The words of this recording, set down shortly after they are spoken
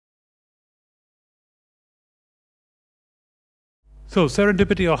So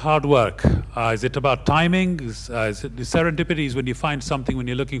serendipity or hard work? Is it about timing? Serendipity is when you find something when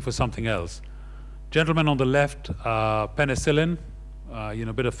you're looking for something else. Gentleman on the left, penicillin,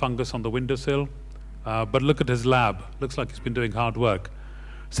 a bit of fungus on the windowsill. But look at his lab. Looks like he's been doing hard work.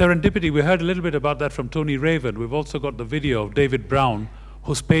 Serendipity, we heard a little bit about that from Tony Raven. We've also got the video of David Brown,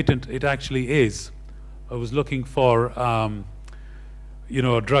 whose patent it actually is. I was looking for, a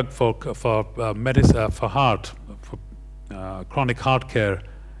drug for medicine, for heart, for chronic heart care,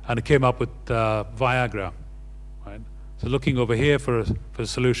 and it came up with Viagra. Right? So looking over here for a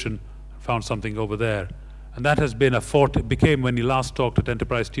solution, found something over there. And that has been became, when he last talked at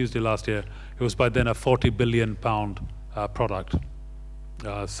Enterprise Tuesday last year, it was by then a 40 billion pound product.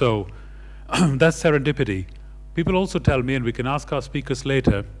 So that's serendipity. People also tell me, and we can ask our speakers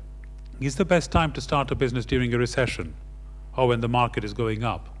later, is the best time to start a business during a recession or when the market is going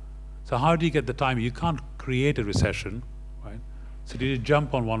up? So how do you get the time? You can't create a recession, right? So do you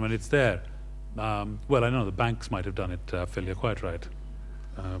jump on one when it's there? Well, I know the banks might have done it, Phil, you're quite right,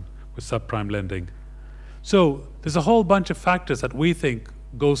 with subprime lending. So there's a whole bunch of factors that we think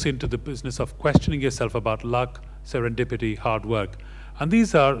goes into the business of questioning yourself about luck, serendipity, hard work. And they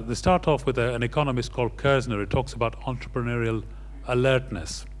start off with an economist called Kerzner, who talks about entrepreneurial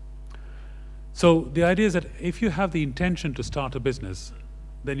alertness. So the idea is that if you have the intention to start a business,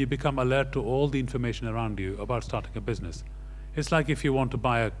 then you become alert to all the information around you about starting a business. It's like if you want to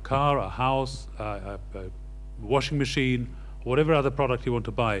buy a car, a house, a washing machine, whatever other product you want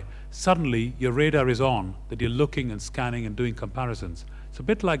to buy, suddenly your radar is on, that you're looking and scanning and doing comparisons. It's a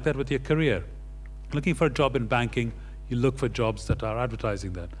bit like that with your career. Looking for a job in banking, you look for jobs that are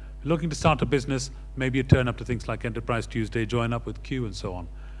advertising that. You're looking to start a business, maybe you turn up to things like Enterprise Tuesday, join up with Q and so on.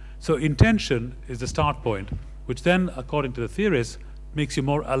 So intention is the start point, which then, according to the theorists, makes you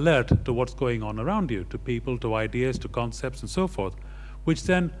more alert to what's going on around you, to people, to ideas, to concepts and so forth, which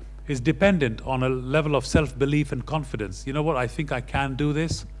then is dependent on a level of self-belief and confidence. You know what, I think I can do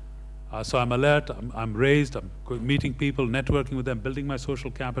this. So I'm alert, I'm raised, I'm meeting people, networking with them, building my social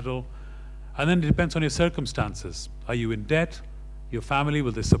capital. And then it depends on your circumstances. Are you in debt? Your family,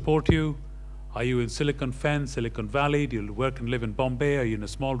 will they support you? Are you in Silicon Fen, Silicon Valley? Do you work and live in Bombay? Are you in a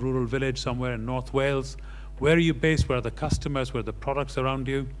small rural village somewhere in North Wales? Where are you based? Where are the customers? Where are the products around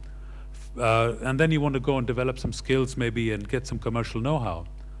you? And then you want to go and develop some skills maybe and get some commercial know-how.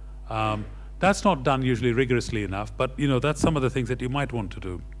 That's not done usually rigorously enough, but that's some of the things that you might want to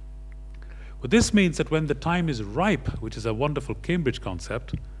do. Well, this means that when the time is ripe, which is a wonderful Cambridge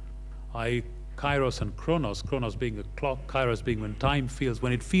concept, Kairos and Chronos, Chronos being a clock, Kairos being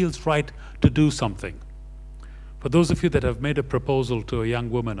when it feels right to do something. For those of you that have made a proposal to a young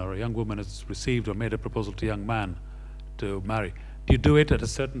woman, or a young woman has received or made a proposal to a young man to marry, do you do it at a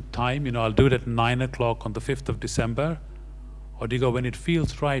certain time? I'll do it at 9 o'clock on the 5th of December. Or do you go, when it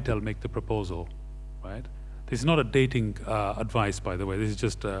feels right, I'll make the proposal, right? This is not a dating advice, by the way. This is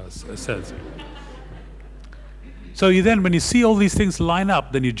just a sense. So when you see all these things line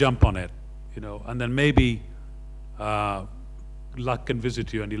up, then you jump on it, and then maybe luck can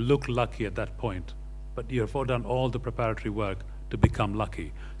visit you and you look lucky at that point. But you've done all the preparatory work to become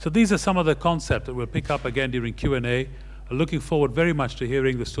lucky. So these are some of the concepts that we'll pick up again during Q&A. Looking forward very much to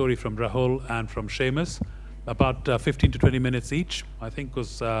hearing the story from Rahul and from Shamus. About 15 to 20 minutes each, I think,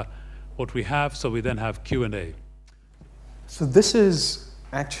 was what we have. So we then have Q&A. So this is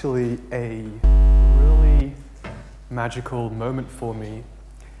actually a really magical moment for me,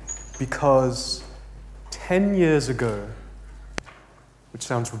 because 10 years ago, which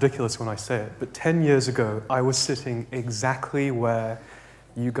sounds ridiculous when I say it, but 10 years ago, I was sitting exactly where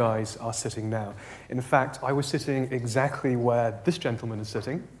you guys are sitting now. In fact, I was sitting exactly where this gentleman is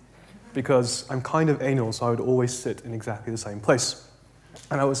sitting, because I'm kind of anal, so I would always sit in exactly the same place.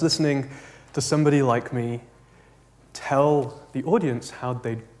 And I was listening to somebody like me tell the audience how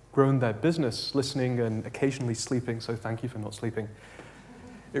they'd grown their business, listening and occasionally sleeping, so thank you for not sleeping.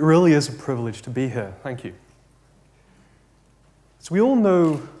 It really is a privilege to be here. Thank you. So we all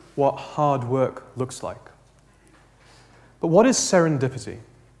know what hard work looks like. But what is serendipity?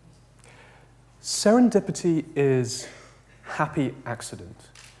 Serendipity is happy accident.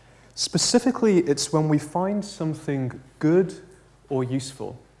 Specifically, it's when we find something good or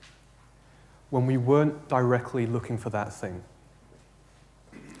useful when we weren't directly looking for that thing.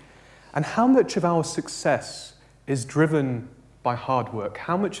 And how much of our success is driven by hard work?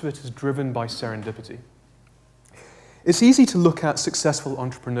 How much of it is driven by serendipity? It's easy to look at successful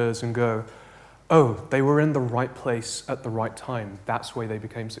entrepreneurs and go, oh, they were in the right place at the right time. That's why they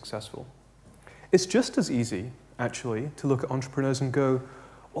became successful. It's just as easy, actually, to look at entrepreneurs and go,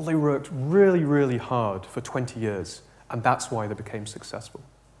 well, they worked really, really hard for 20 years, and that's why they became successful.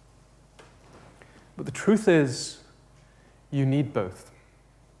 But the truth is, you need both.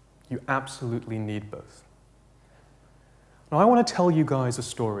 You absolutely need both. Now, I want to tell you guys a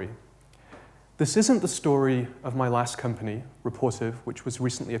story. This isn't the story of my last company, Rapportive, which was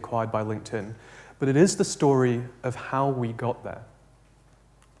recently acquired by LinkedIn, but it is the story of how we got there.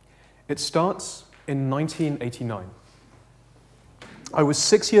 It starts in 1989. I was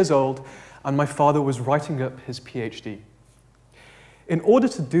 6 years old, and my father was writing up his PhD. In order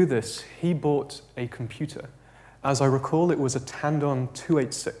to do this, he bought a computer. As I recall, it was a Tandon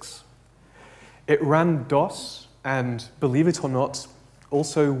 286. It ran DOS, and believe it or not,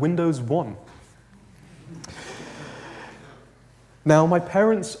 also Windows 1. Now, my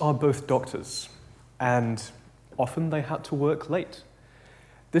parents are both doctors, and often they had to work late.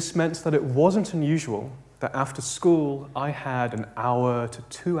 This meant that it wasn't unusual that after school I had an hour to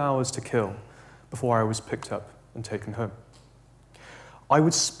 2 hours to kill before I was picked up and taken home. I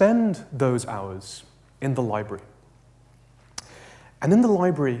would spend those hours in the library. And in the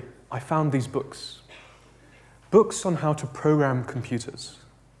library, I found these books. Books on how to program computers.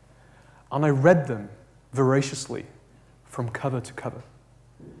 And I read them voraciously from cover to cover.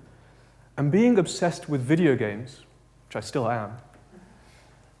 And being obsessed with video games, which I still am,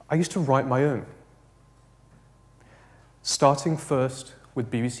 I used to write my own. Starting first with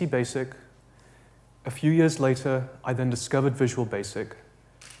BBC Basic. A few years later, I then discovered Visual Basic.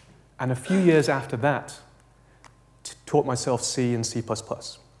 And a few years after that, taught myself C and C++.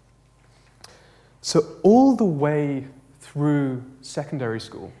 So all the way through secondary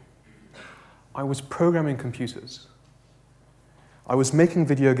school, I was programming computers. I was making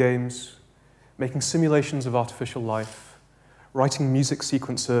video games, making simulations of artificial life, writing music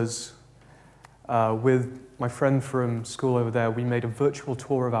sequencers. With my friend from school over there, we made a virtual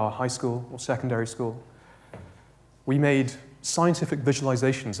tour of our high school or secondary school. We made scientific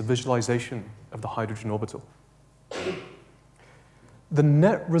visualizations, a visualization of the hydrogen orbital. The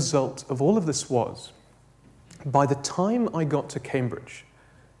net result of all of this was, by the time I got to Cambridge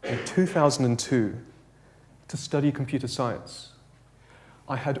in 2002 to study computer science,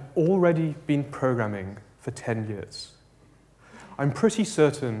 I had already been programming for 10 years. I'm pretty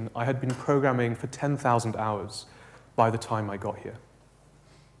certain I had been programming for 10,000 hours by the time I got here.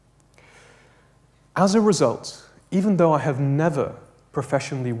 As a result, even though I have never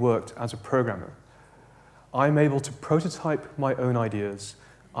professionally worked as a programmer, I'm able to prototype my own ideas,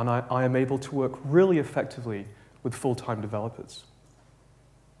 and I am able to work really effectively with full-time developers.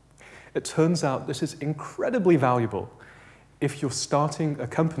 It turns out this is incredibly valuable if you're starting a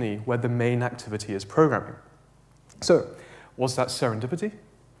company where the main activity is programming. So, was that serendipity,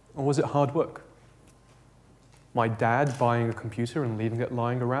 or was it hard work? My dad buying a computer and leaving it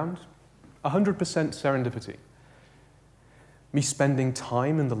lying around? 100% serendipity. Me spending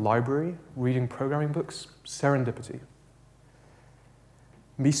time in the library reading programming books? Serendipity.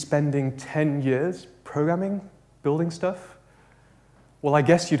 Me spending 10 years programming, building stuff? Well, I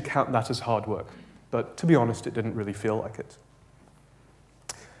guess you'd count that as hard work, but to be honest, it didn't really feel like it.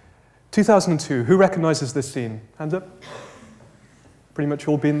 2002, who recognizes this scene? Hands up. Pretty much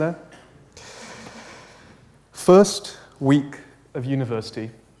all been there. First week of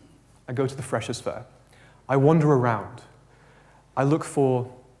university, I go to the Freshers' Fair. I wander around. I look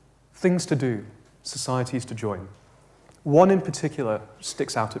for things to do, societies to join. One in particular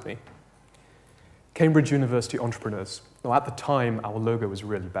sticks out at me. Cambridge University Entrepreneurs. Now, at the time, our logo was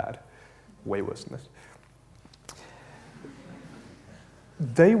really bad. Way worse than this.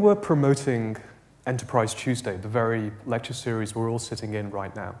 They were promoting Enterprise Tuesday, the very lecture series we're all sitting in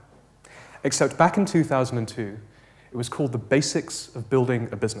right now. Except back in 2002, it was called The Basics of Building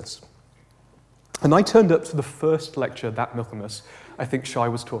a Business. And I turned up to the first lecture that Michaelmas, I think Shai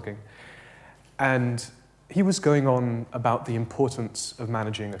was talking, and he was going on about the importance of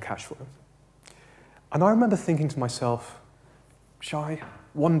managing a cash flow. And I remember thinking to myself, Shai,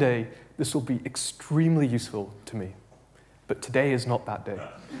 one day this will be extremely useful to me, but today is not that day.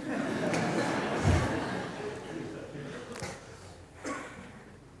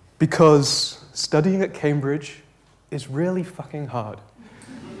 Because studying at Cambridge is really fucking hard.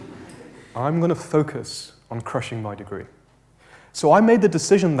 I'm going to focus on crushing my degree. So I made the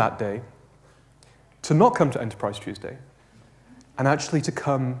decision that day to not come to Enterprise Tuesday, and actually to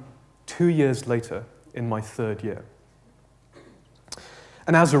come 2 years later in my third year.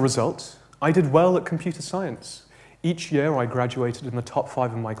 And as a result, I did well at computer science. Each year I graduated in the top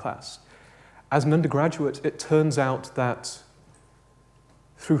 5 in my class. As an undergraduate, it turns out that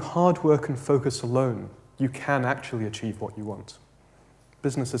through hard work and focus alone, you can actually achieve what you want.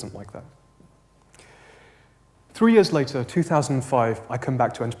 Business isn't like that. 3 years later, 2005, I come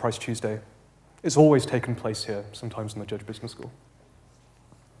back to Enterprise Tuesday. It's always taken place here, sometimes in the Judge Business School.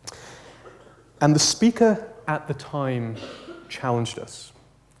 And the speaker at the time challenged us.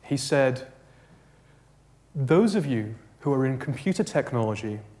 He said, those of you who are in computer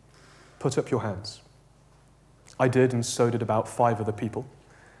technology, put up your hands. I did, and so did about 5 other people.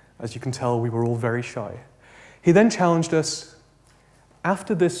 As you can tell, we were all very shy. He then challenged us,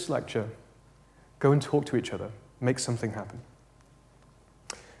 after this lecture, go and talk to each other, make something happen.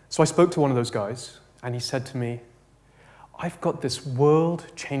 So I spoke to one of those guys, and he said to me, I've got this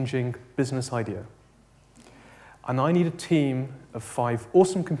world-changing business idea, and I need a team of 5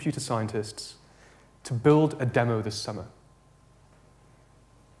 awesome computer scientists to build a demo this summer.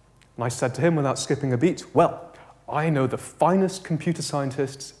 And I said to him, without skipping a beat, well, I know the finest computer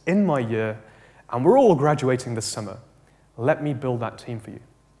scientists in my year, and we're all graduating this summer. Let me build that team for you.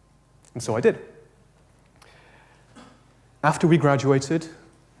 And so I did. After we graduated,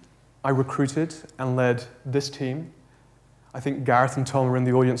 I recruited and led this team. I think Gareth and Tom are in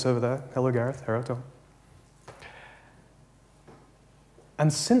the audience over there. Hello, Gareth. Hello, Tom.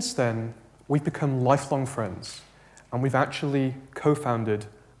 And since then, we've become lifelong friends, and we've actually co-founded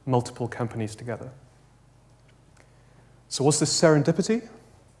multiple companies together. So was this serendipity,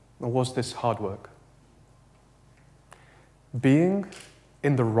 or was this hard work? Being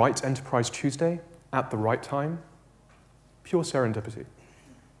in the right Enterprise Tuesday at the right time, pure serendipity.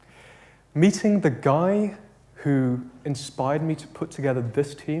 Meeting the guy who inspired me to put together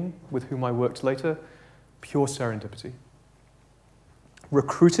this team with whom I worked later, pure serendipity.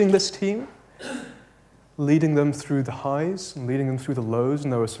 Recruiting this team, leading them through the highs and leading them through the lows,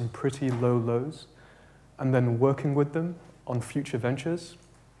 and there were some pretty low lows, and then working with them on future ventures,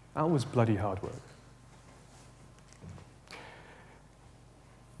 that was bloody hard work.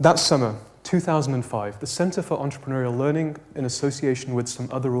 That summer, 2005, the Center for Entrepreneurial Learning, in association with some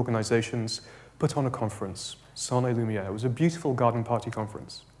other organizations, put on a conference, Son et Lumière. It was a beautiful garden party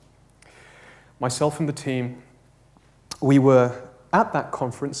conference. Myself and the team, we were at that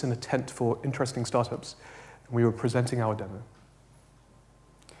conference in a tent for interesting startups, and we were presenting our demo.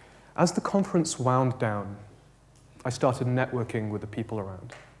 As the conference wound down, I started networking with the people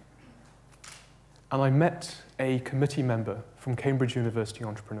around. And I met a committee member from Cambridge University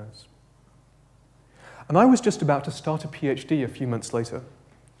Entrepreneurs. And I was just about to start a PhD a few months later.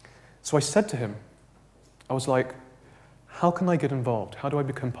 So I said to him, I was like, how can I get involved? How do I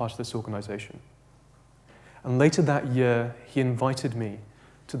become part of this organization? And later that year, he invited me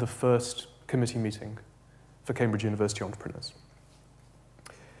to the first committee meeting for Cambridge University Entrepreneurs.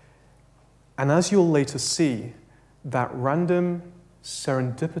 And as you'll later see, that random,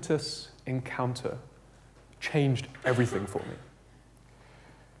 serendipitous encounter changed everything for me.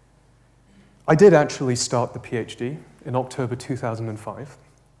 I did actually start the PhD in October 2005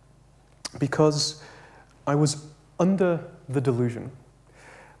 because I was under the delusion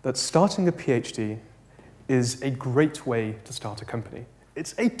that starting a PhD is a great way to start a company.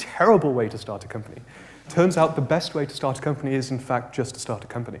 It's a terrible way to start a company. Turns out the best way to start a company is, in fact, just to start a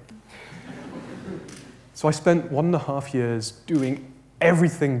company. So I spent 1.5 years doing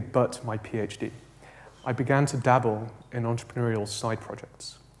everything but my PhD. I began to dabble in entrepreneurial side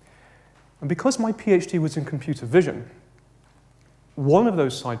projects. And because my PhD was in computer vision, one of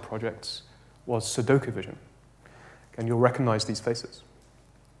those side projects was Sudoku vision. And you'll recognize these faces.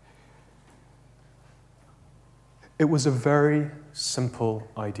 It was a very simple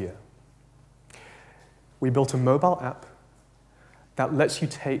idea. We built a mobile app that lets you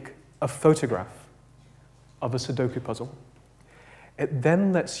take a photograph of a Sudoku puzzle. It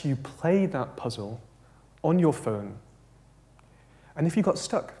then lets you play that puzzle on your phone. And if you got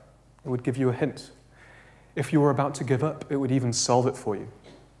stuck, it would give you a hint. If you were about to give up, it would even solve it for you.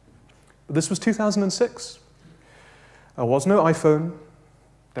 But this was 2006. There was no iPhone.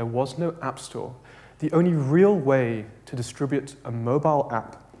 There was no App Store. The only real way to distribute a mobile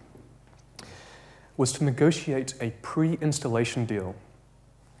app was to negotiate a pre-installation deal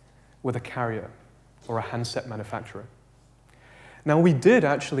with a carrier or a handset manufacturer. Now, we did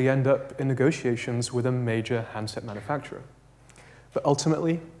actually end up in negotiations with a major handset manufacturer, but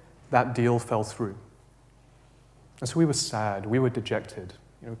ultimately, that deal fell through. And so we were sad, we were dejected.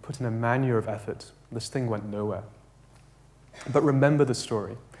 We put in a man-year of effort. This thing went nowhere. But remember the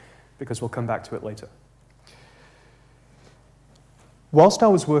story, because we'll come back to it later. Whilst I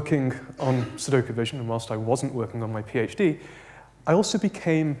was working on Sudoku vision, and whilst I wasn't working on my PhD, I also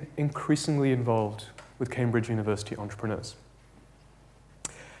became increasingly involved with Cambridge University Entrepreneurs.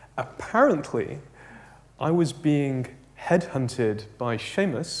 Apparently, I was being headhunted by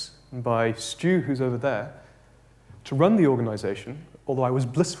Shamus, and by Stu, who's over there, to run the organization, although I was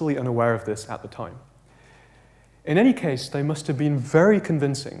blissfully unaware of this at the time. In any case, they must have been very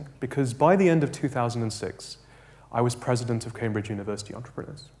convincing, because by the end of 2006, I was president of Cambridge University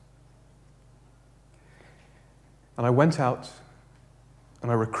Entrepreneurs. And I went out and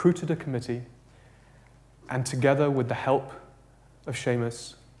I recruited a committee, and together with the help of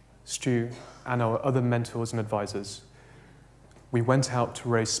Shamus, Stu, and our other mentors and advisors, we went out to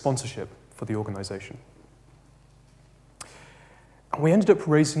raise sponsorship for the organization. And we ended up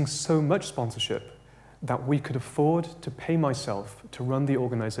raising so much sponsorship that we could afford to pay myself to run the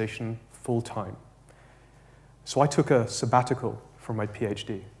organization full-time. So I took a sabbatical from my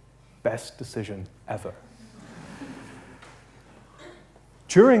PhD. Best decision ever.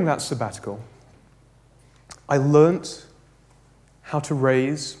 During that sabbatical, I learned how to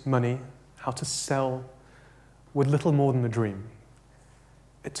raise money, how to sell with little more than a dream.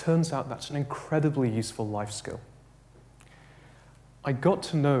 It turns out that's an incredibly useful life skill. I got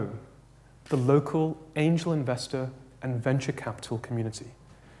to know the local angel investor and venture capital community,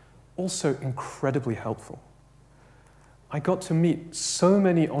 also incredibly helpful. I got to meet so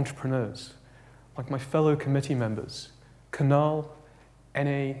many entrepreneurs, like my fellow committee members, Kunal,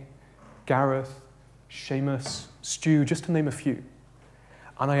 NA, Gareth, Shamus, Stu, just to name a few.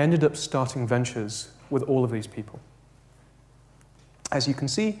 And I ended up starting ventures with all of these people. As you can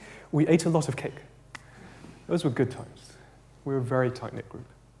see, we ate a lot of cake. Those were good times. We were a very tight-knit group.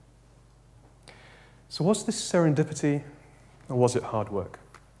 So was this serendipity, or was it hard work?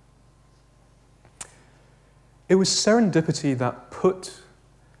 It was serendipity that put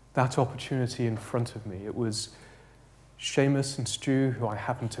that opportunity in front of me. It was Shamus and Stu, who I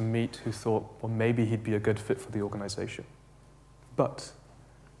happened to meet, who thought, well, maybe he'd be a good fit for the organization. But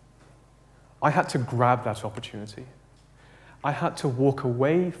I had to grab that opportunity. I had to walk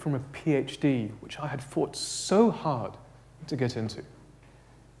away from a PhD, which I had fought so hard to get into.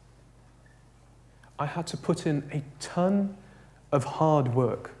 I had to put in a ton of hard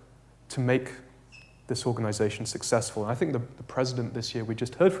work to make this organization successful. And I think the president this year, we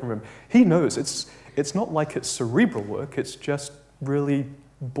just heard from him, he knows it's not like it's cerebral work, it's just really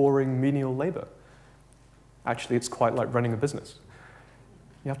boring menial labor. Actually, it's quite like running a business.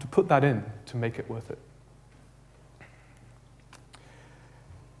 You have to put that in to make it worth it.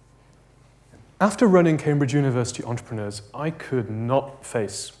 After running Cambridge University Entrepreneurs, I could not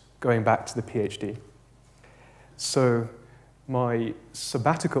face going back to the PhD. So my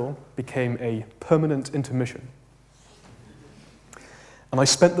sabbatical became a permanent intermission. And I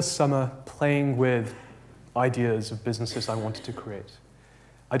spent the summer playing with ideas of businesses I wanted to create.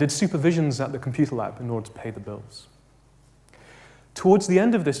 I did supervisions at the computer lab in order to pay the bills. Towards the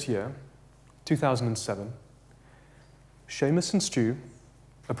end of this year, 2007, Shamus and Stu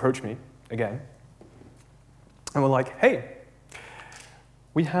approached me again, and were like, hey,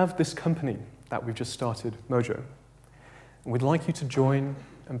 we have this company that we've just started, Mojo, and we'd like you to join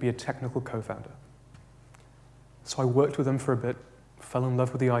and be a technical co-founder. So I worked with them for a bit, fell in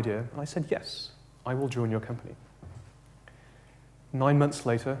love with the idea, and I said, yes, I will join your company. 9 months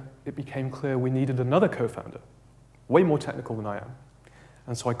later, it became clear we needed another co-founder, way more technical than I am.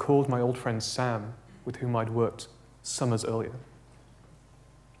 And so I called my old friend Sam, with whom I'd worked summers earlier.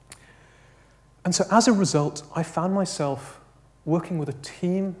 And so as a result, I found myself working with a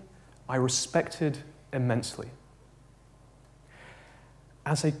team I respected immensely.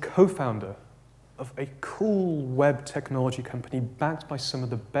 As a co-founder of a cool web technology company backed by some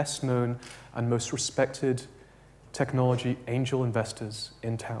of the best known and most respected technology angel investors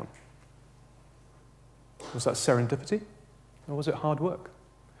in town. Was that serendipity, or was it hard work?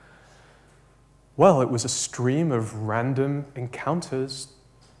 Well, it was a stream of random encounters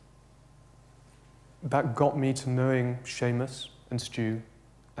that got me to knowing Shamus and Stu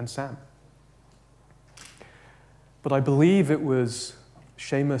and Sam. But I believe it was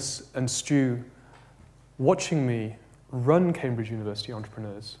Shamus and Stu watching me run Cambridge University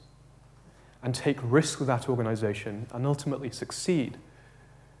Entrepreneurs and take risks with that organization and ultimately succeed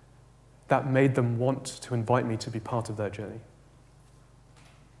that made them want to invite me to be part of their journey.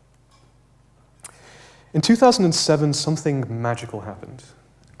 In 2007, something magical happened.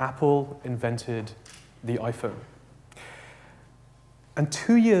 Apple invented the iPhone. And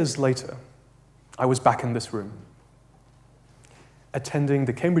 2 years later, I was back in this room, attending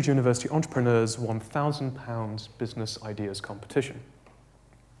the Cambridge University Entrepreneurs £1,000 Business Ideas competition.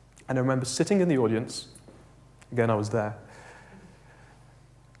 And I remember sitting in the audience, again I was there,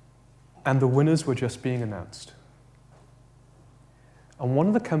 and the winners were just being announced. And one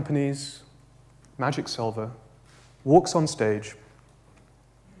of the companies, Magic Solver, walks on stage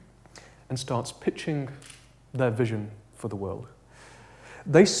and starts pitching their vision for the world.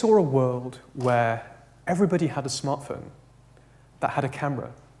 They saw a world where everybody had a smartphone, that had a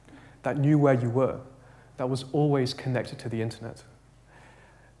camera, that knew where you were, that was always connected to the internet.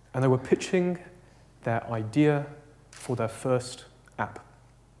 And they were pitching their idea for their first app.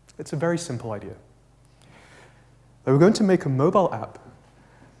 It's a very simple idea. They were going to make a mobile app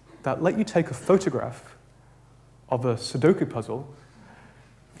that let you take a photograph of a Sudoku puzzle,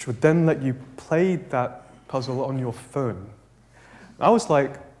 which would then let you play that puzzle on your phone. I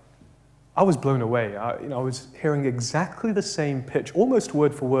was blown away. I was hearing exactly the same pitch, almost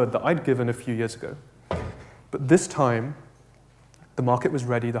word for word, that I'd given a few years ago. But this time, the market was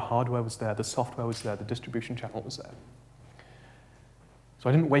ready, the hardware was there, the software was there, the distribution channel was there. So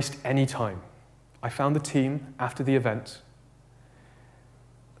I didn't waste any time. I found the team after the event.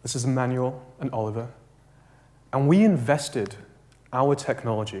 This is Emmanuel and Oliver. And we invested our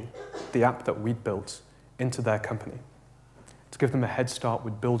technology, the app that we'd built, into their company to give them a head start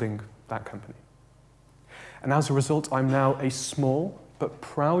with building that company. And as a result, I'm now a small but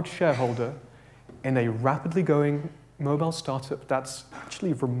proud shareholder in a rapidly going mobile startup that's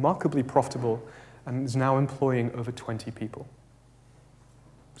actually remarkably profitable and is now employing over 20 people.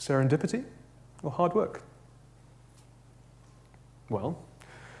 Serendipity or hard work? Well,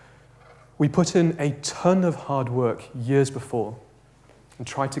 we put in a ton of hard work years before and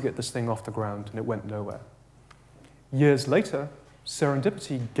tried to get this thing off the ground, and it went nowhere. Years later,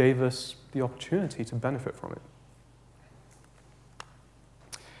 serendipity gave us the opportunity to benefit from it.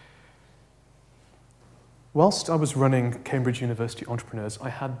 Whilst I was running Cambridge University Entrepreneurs, I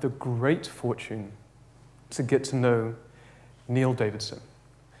had the great fortune to get to know Neil Davidson.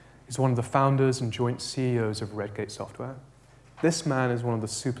 He's one of the founders and joint CEOs of Redgate Software. This man is one of the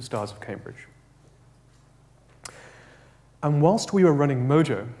superstars of Cambridge. And whilst we were running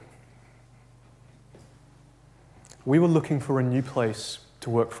Mojo, we were looking for a new place to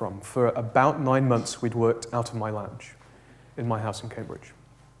work from. For about 9 months, we'd worked out of my lounge in my house in Cambridge.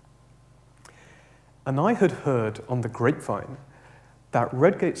 And I had heard on the grapevine that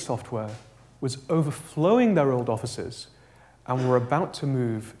Redgate Software was overflowing their old offices and were about to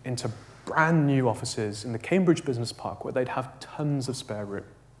move into brand new offices in the Cambridge Business Park where they'd have tons of spare room.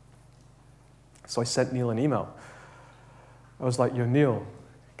 So I sent Neil an email. I was like, yo, Neil,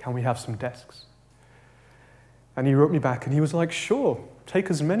 can we have some desks? And he wrote me back and he was like, sure, take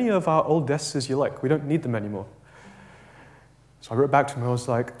as many of our old desks as you like. We don't need them anymore. So I wrote back to him and I was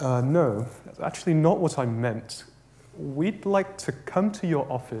like, no, that's actually not what I meant. We'd like to come to your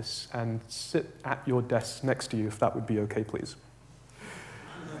office and sit at your desk next to you, if that would be okay, please.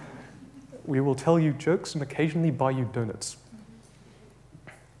 We will tell you jokes and occasionally buy you donuts.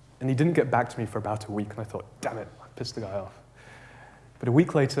 And he didn't get back to me for about a week, and I thought, damn it, I pissed the guy off. But a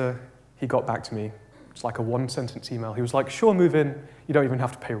week later, he got back to me. It's like a one-sentence email. He was like, sure, move in. You don't even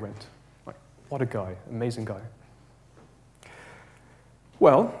have to pay rent. Like, what a guy, amazing guy.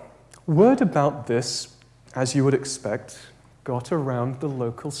 Well, word about this, as you would expect, got around the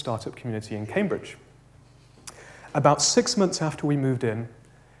local startup community in Cambridge. About 6 months after we moved in,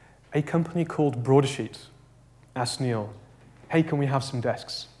 a company called Broadersheet asked Neil, hey, can we have some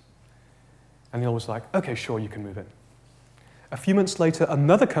desks? And Neil was like, okay, sure, you can move in. A few months later,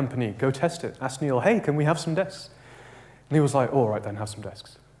 another company, Go Test It, asked Neil, hey, can we have some desks? And he was like, all right, then have some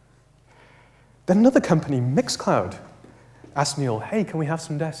desks. Then another company, Mixcloud, asked Neil, hey, can we have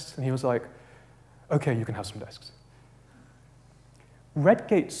some desks? And he was like, okay, you can have some desks.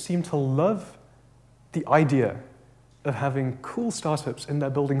 Redgate seemed to love the idea of having cool startups in their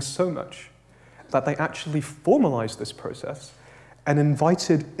building so much that they actually formalized this process and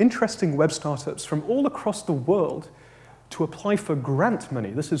invited interesting web startups from all across the world to apply for grant money.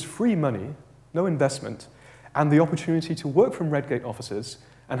 This is free money, no investment, and the opportunity to work from Redgate offices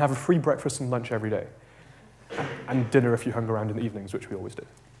and have a free breakfast and lunch every day. And dinner if you hung around in the evenings, which we always did.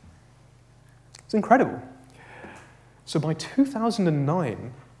 It's incredible. So by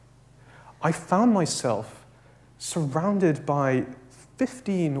 2009, I found myself surrounded by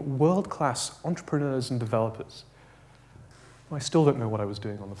 15 world-class entrepreneurs and developers. I still don't know what I was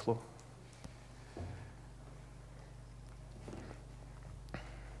doing on the floor.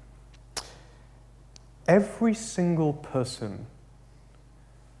 Every single person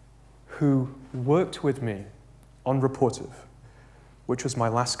who worked with me on Rapportive, which was my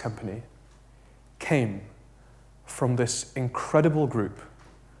last company, came from this incredible group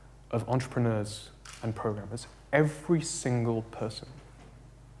of entrepreneurs and programmers. Every single person.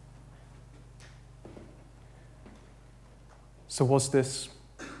 So was this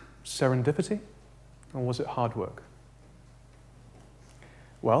serendipity, or was it hard work?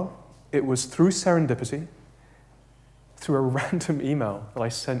 Well, it was through serendipity through a random email that I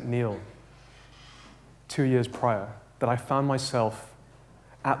sent Neil 2 years prior, that I found myself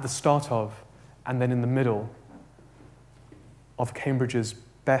at the start of, and then in the middle of Cambridge's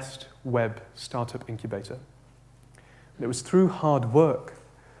best web startup incubator. And it was through hard work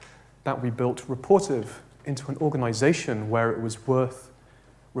that we built Rapportive into an organization where it was worth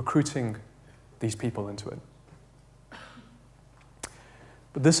recruiting these people into it.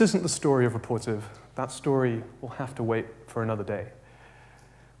 But this isn't the story of Rapportive. That story will have to wait for another day.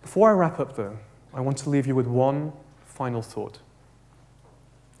 Before I wrap up, though, I want to leave you with one final thought.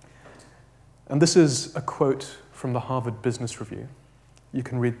 And this is a quote from the Harvard Business Review. You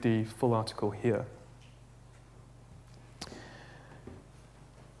can read the full article here.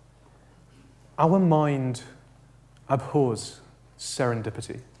 Our mind abhors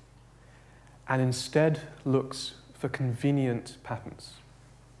serendipity and instead looks for convenient patterns.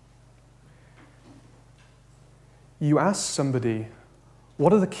 You ask somebody,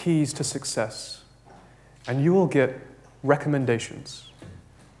 what are the keys to success? And you will get recommendations,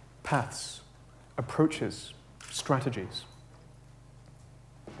 paths, approaches, strategies.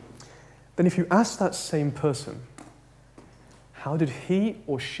 Then if you ask that same person, how did he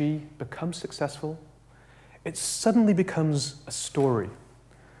or she become successful? It suddenly becomes a story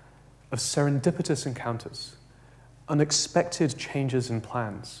of serendipitous encounters, unexpected changes in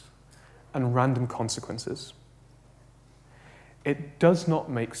plans, and random consequences. It does not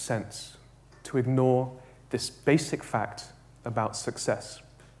make sense to ignore this basic fact about success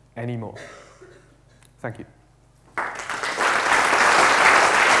anymore. Thank you.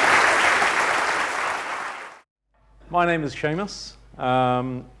 My name is Shamus.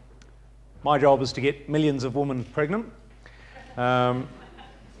 My job is to get millions of women pregnant.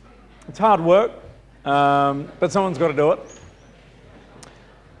 It's hard work, but someone's got to do it.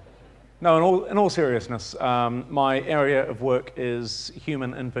 No, in all seriousness, my area of work is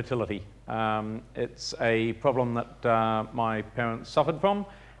human infertility. It's a problem that my parents suffered from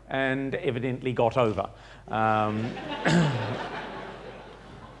and evidently got over.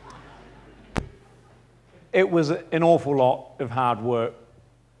 It was an awful lot of hard work,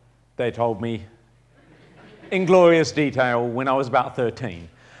 they told me, in glorious detail when I was about 13.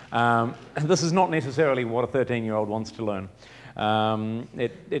 This is not necessarily what a 13-year-old wants to learn.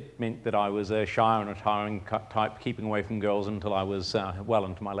 It meant that I was a shy and retiring type, keeping away from girls until I was well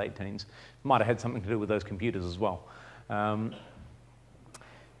into my late teens. Might have had something to do with those computers as well.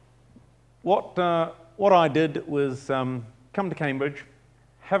 What I did was come to Cambridge,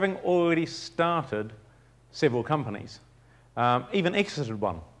 having already started several companies, even exited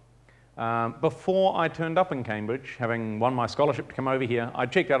one. Before I turned up in Cambridge, having won my scholarship to come over here, I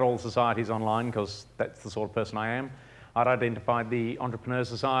checked out all the societies online because that's the sort of person I am. I'd identified the Entrepreneur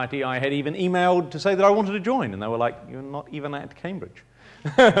Society. I had even emailed to say that I wanted to join, and they were like, "You're not even at Cambridge."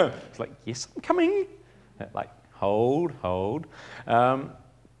 It's like, "Yes, I'm coming." Like, hold.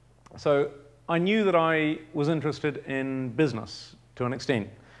 So I knew that I was interested in business to an extent,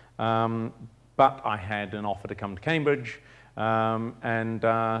 but I had an offer to come to Cambridge, and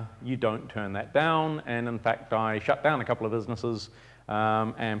you don't turn that down. And in fact, I shut down a couple of businesses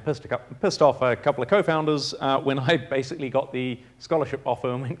and pissed off a couple of co-founders when I basically got the scholarship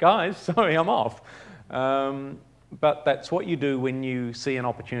offer and went, "Guys, sorry, I'm off." But that's what you do when you see an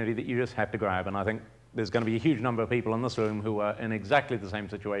opportunity that you just have to grab. And I think there's going to be a huge number of people in this room who are in exactly the same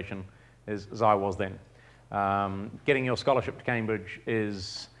situation as I was then. Getting your scholarship to Cambridge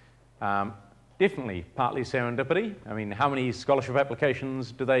is definitely partly serendipity. I mean, how many scholarship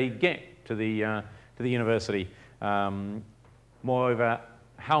applications do they get to the university? Moreover,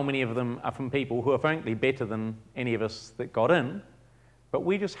 how many of them are from people who are frankly better than any of us that got in, but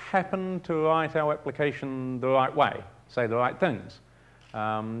we just happen to write our application the right way, say the right things.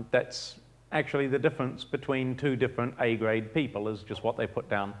 That's actually the difference between two different A-grade people, is just what they put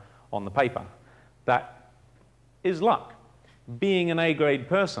down on the paper. That is luck. Being an A-grade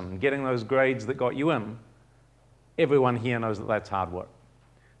person, getting those grades that got you in, everyone here knows that that's hard work,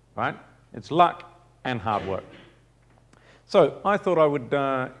 right? It's luck and hard work. So I thought I would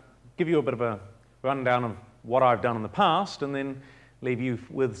give you a bit of a rundown of what I've done in the past and then leave you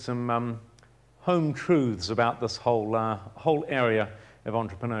with some home truths about this whole area of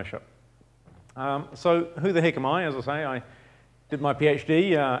entrepreneurship. So who the heck am I? As I say, I did my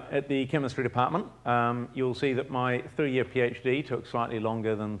PhD at the chemistry department. You'll see that my 3-year PhD took slightly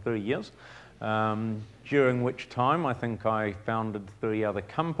longer than 3 years, during which time I think I founded 3 other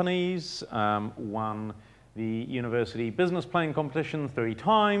companies, won the university business plan competition 3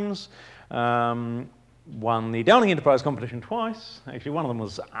 times, won the Downing Enterprise competition twice. Actually, one of them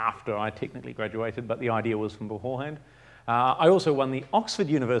was after I technically graduated, but the idea was from beforehand. I also won the Oxford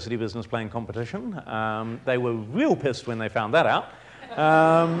University Business Plan competition. They were real pissed when they found that out.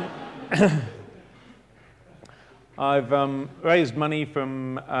 I've raised money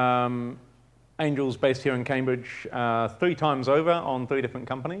from angels based here in Cambridge 3 times over on 3 different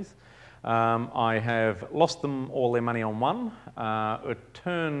companies. I have lost them all their money on one,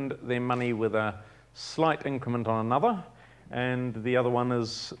 returned their money with a slight increment on another, and the other one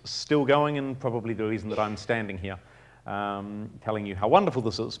is still going, and probably the reason that I'm standing here telling you how wonderful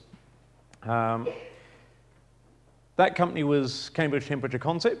this is. That company was Cambridge Temperature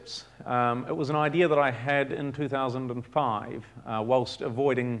Concepts. It was an idea that I had in 2005 whilst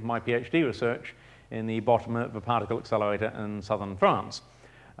avoiding my PhD research in the bottom of a particle accelerator in southern France.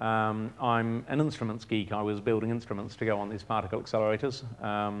 I'm an instruments geek. I was building instruments to go on these particle accelerators.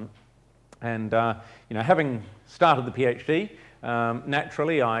 You know, having started the PhD,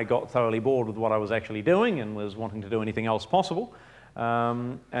 naturally I got thoroughly bored with what I was actually doing and was wanting to do anything else possible.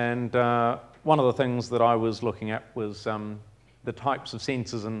 One of the things that I was looking at was the types of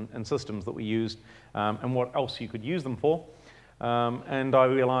sensors and systems that we used and what else you could use them for. And I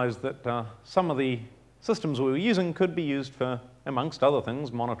realized that some of the systems we were using could be used for, amongst other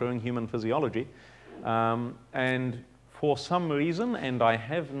things, monitoring human physiology. And for some reason, and I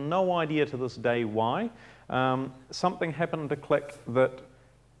have no idea to this day why, something happened to click that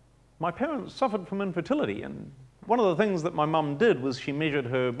my parents suffered from infertility. And one of the things that my mum did was she measured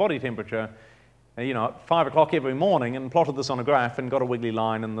her body temperature, you know, at 5 o'clock every morning and plotted this on a graph and got a wiggly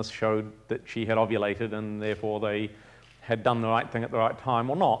line, and this showed that she had ovulated and therefore they had done the right thing at the right time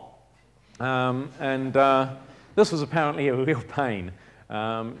or not. This was apparently a real pain.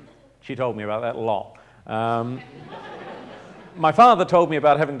 She told me about that a lot. My father told me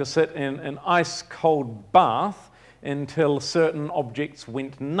about having to sit in an ice-cold bath until certain objects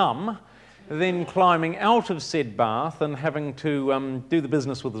went numb, then climbing out of said bath and having to do the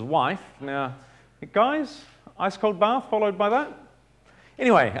business with his wife. Now, guys, ice-cold bath followed by that?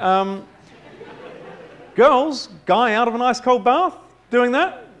 Anyway, girls, guy out of an ice-cold bath doing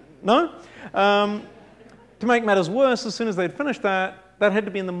that? No? To make matters worse, as soon as they'd finished that had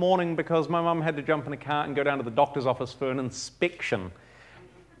to be in the morning because my mum had to jump in a car and go down to the doctor's office for an inspection.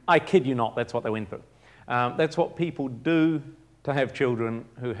 I kid you not, that's what they went through. That's what people do to have children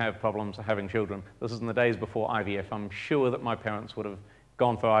who have problems having children. This is in the days before IVF. I'm sure that my parents would have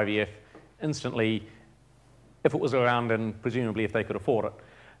gone for IVF instantly if it was around and presumably if they could afford it.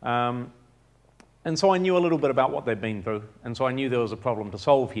 And so I knew a little bit about what they'd been through, and so I knew there was a problem to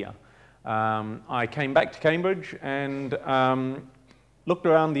solve here. I came back to Cambridge and looked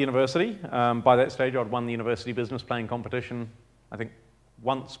around the university. By that stage, I'd won the university business plan competition, I think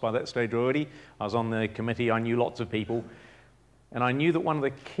once by that stage already. I was on the committee, I knew lots of people. And I knew that one of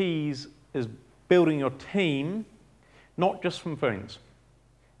the keys is building your team, not just from friends.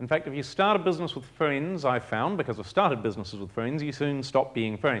 In fact, if you start a business with friends, I've found, because I've started businesses with friends, you soon stop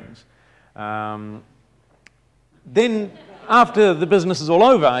being friends. Then, after the business is all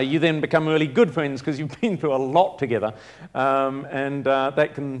over, you then become really good friends because you've been through a lot together, and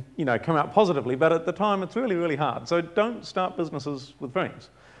that can, you know, come out positively. But at the time, it's really, really hard. So don't start businesses with friends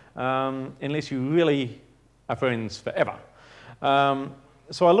unless you really are friends forever.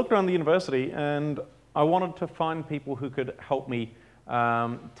 So I looked around the university, and I wanted to find people who could help me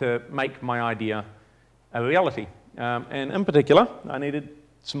to make my idea a reality. And in particular, I needed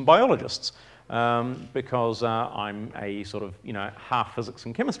some biologists. Because I'm a sort of, you know, half physics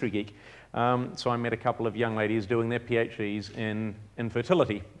and chemistry geek. So I met a couple of young ladies doing their PhDs in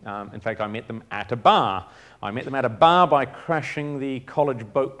infertility. In fact, I met them at a bar. I met them at a bar by crashing the College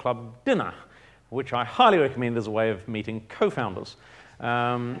Boat Club dinner, which I highly recommend as a way of meeting co-founders.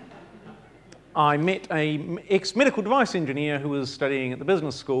 I met an ex-medical device engineer who was studying at the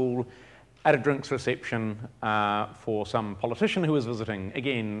business school at a drinks reception for some politician who was visiting.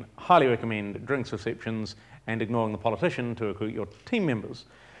 Again, highly recommend drinks receptions and ignoring the politician to recruit your team members.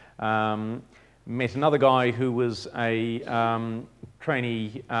 Met another guy who was a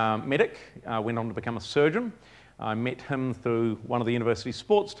trainee medic, went on to become a surgeon. I met him through one of the university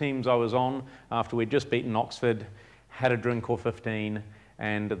sports teams I was on after we'd just beaten Oxford, had a drink or 15,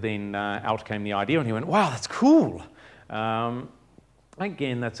 and then out came the idea, and he went, wow, that's cool.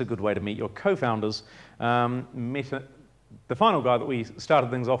 Again, that's a good way to meet your co-founders. Met the final guy that we started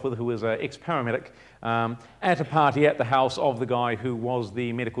things off with, who was an ex-paramedic, at a party at the house of the guy who was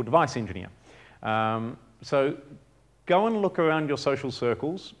the medical device engineer. So go and look around your social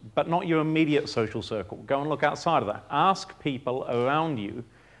circles, but not your immediate social circle. Go and look outside of that. Ask people around you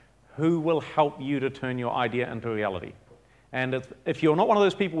who will help you to turn your idea into reality. And if you're not one of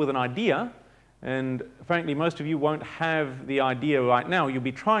those people with an idea, And frankly, most of you won't have the idea right now. You'll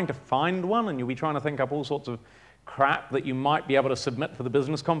be trying to find one, and you'll be trying to think up all sorts of crap that you might be able to submit for the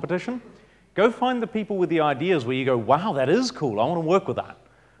business competition. Go find the people with the ideas where you go, wow, that is cool, I want to work with that,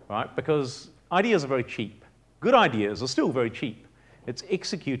 right? Because ideas are very cheap. Good ideas are still very cheap. It's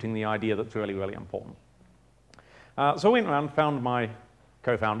executing the idea that's really, really important. So I went around, found my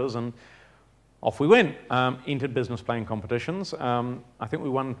co-founders, and off we went. Entered business plan competitions. I think we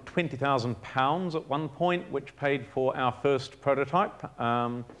won £20,000 at one point, which paid for our first prototype.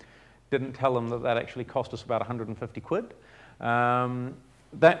 Didn't tell them that that actually cost us about 150 quid.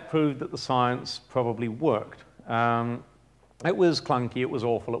 That proved that the science probably worked. It was clunky, it was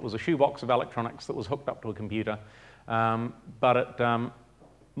awful, it was a shoebox of electronics that was hooked up to a computer, but it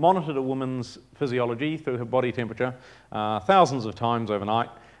monitored a woman's physiology through her body temperature thousands of times overnight,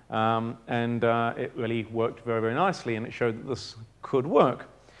 and it really worked very, very nicely, and it showed that this could work.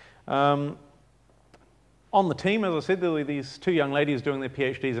 On the team, as I said, there were these two young ladies doing their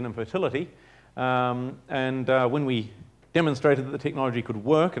PhDs in infertility, and when we demonstrated that the technology could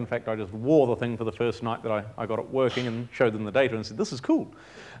work, in fact, I just wore the thing for the first night that I got it working and showed them the data and said, this is cool.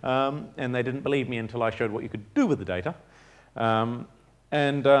 And they didn't believe me until I showed what you could do with the data.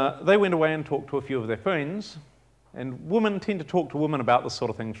 They went away and talked to a few of their friends, and women tend to talk to women about this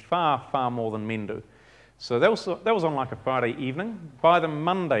sort of thing far, far more than men do. So that was on like a Friday evening. By the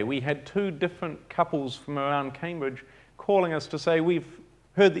Monday, we had two different couples from around Cambridge calling us to say, we've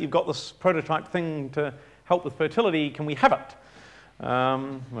heard that you've got this prototype thing to help with fertility, can we have it?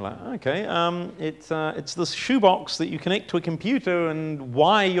 We're like, okay, it's this shoebox that you connect to a computer and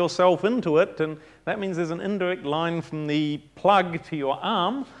wire yourself into it, and that means there's an indirect line from the plug to your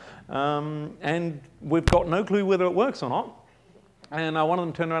arm, and we've got no clue whether it works or not. And one of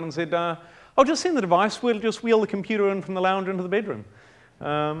them turned around and said, I'll just send the device, we'll just wheel the computer in from the lounge into the bedroom.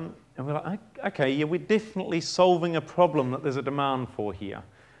 And we're like, okay, yeah, we're definitely solving a problem that there's a demand for here.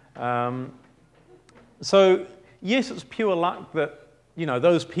 So yes, it's pure luck that, you know,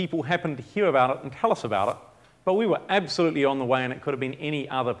 those people happened to hear about it and tell us about it, but we were absolutely on the way, and it could have been any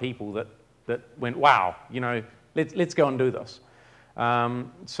other people that went, wow, you know, let's go and do this.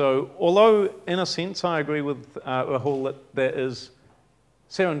 So although in a sense I agree with Rahul that there is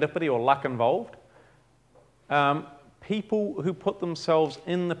serendipity or luck involved, people who put themselves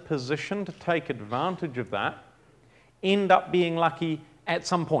in the position to take advantage of that end up being lucky at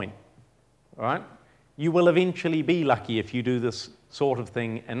some point, right? You will eventually be lucky if you do this sort of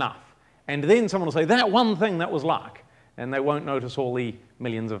thing enough. And then someone will say, that one thing, that was luck. And they won't notice all the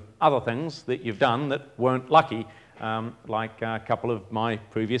millions of other things that you've done that weren't lucky, like a couple of my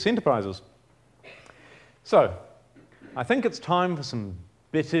previous enterprises. So, I think it's time for some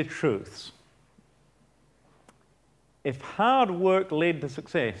bitter truths. If hard work led to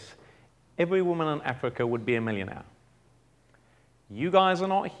success, every woman in Africa would be a millionaire. You guys are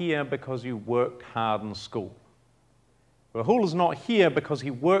not here because you worked hard in school. Rahul is not here because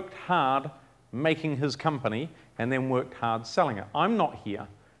he worked hard making his company and then worked hard selling it. I'm not here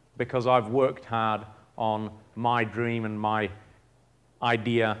because I've worked hard on my dream and my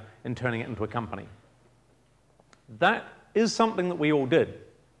idea and turning it into a company. That is something that we all did.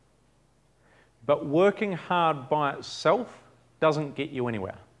 But working hard by itself doesn't get you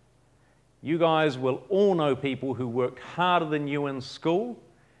anywhere. You guys will all know people who worked harder than you in school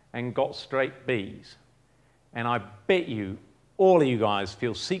and got straight B's. And I bet you, all of you guys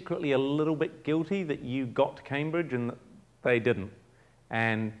feel secretly a little bit guilty that you got to Cambridge and that they didn't.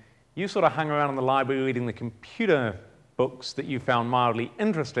 And you sort of hung around in the library reading the computer books that you found mildly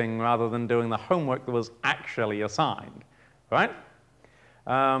interesting rather than doing the homework that was actually assigned, right?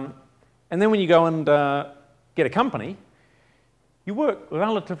 And then when you go and get a company, you work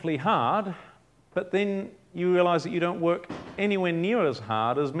relatively hard, but then you realize that you don't work anywhere near as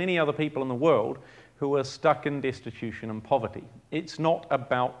hard as many other people in the world who are stuck in destitution and poverty. It's not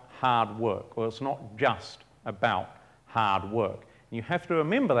about hard work, or it's not just about hard work. You have to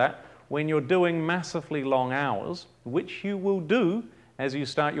remember that when you're doing massively long hours, which you will do as you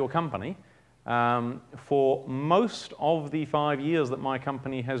start your company. For most of the 5 years that my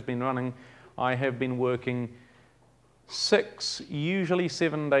company has been running, I have been working 6, usually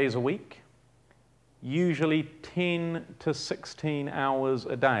 7 days a week, usually 10 to 16 hours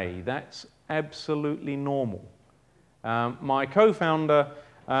a day. That's absolutely normal. My co-founder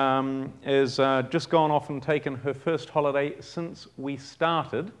has just gone off and taken her first holiday since we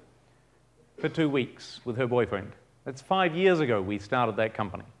started for 2 weeks with her boyfriend. That's 5 years ago we started that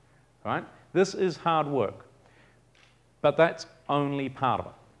company, right? This is hard work, but that's only part of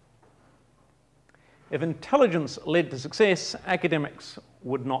it. If intelligence led to success, academics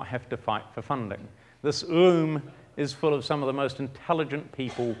would not have to fight for funding. This room is full of some of the most intelligent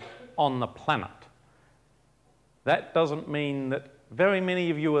people on the planet. That doesn't mean that very many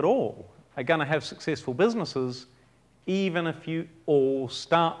of you at all are going to have successful businesses, even if you all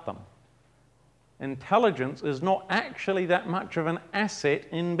start them. Intelligence is not actually that much of an asset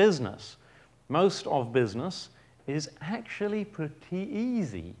in business. Most of business is actually pretty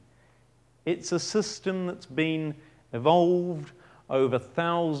easy. It's a system that's been evolved over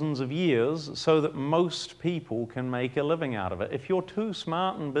thousands of years so that most people can make a living out of it. If you're too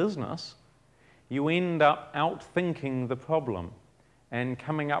smart in business, you end up outthinking the problem and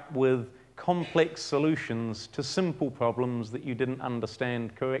coming up with complex solutions to simple problems that you didn't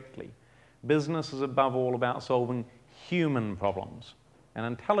understand correctly. Business is above all about solving human problems, and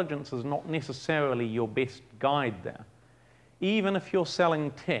intelligence is not necessarily your best guide there. Even if you're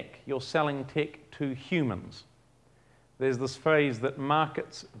selling tech to humans. There's this phrase that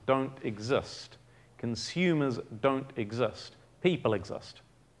markets don't exist, consumers don't exist, people exist.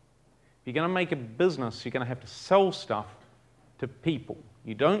 If you're going to make a business, you're going to have to sell stuff to people.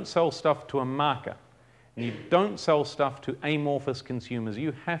 You don't sell stuff to a market, and you don't sell stuff to amorphous consumers.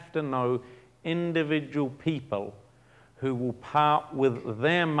 You have to know individual people who will part with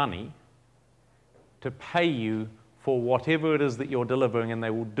their money to pay you for whatever it is that you're delivering, and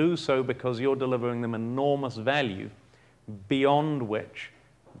they will do so because you're delivering them enormous value beyond which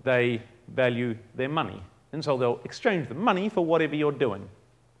they value their money. And so they'll exchange the money for whatever you're doing.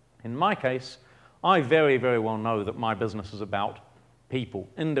 In my case, I very, very well know that my business is about people,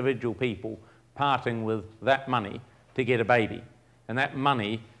 individual people, parting with that money to get a baby. And that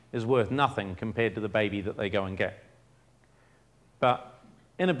money is worth nothing compared to the baby that they go and get. But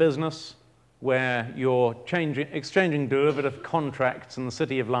in a business where you're exchanging derivative contracts in the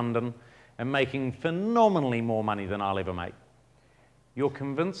City of London and making phenomenally more money than I'll ever make, you're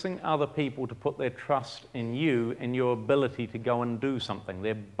convincing other people to put their trust in you and your ability to go and do something.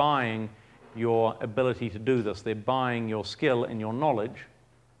 They're buying your ability to do this. They're buying your skill and your knowledge.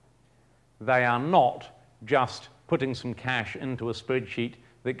 They are not just putting some cash into a spreadsheet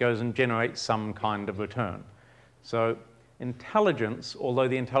that goes and generates some kind of return. So intelligence, although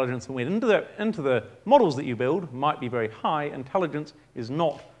the intelligence that went into the models that you build might be very high, intelligence is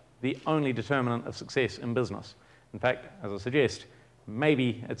not the only determinant of success in business. In fact, as I suggest,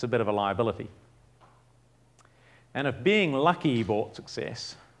 maybe it's a bit of a liability. And if being lucky brought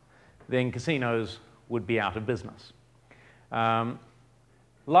success, then casinos would be out of business.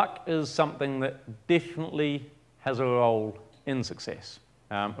 Luck is something that definitely has a role in success.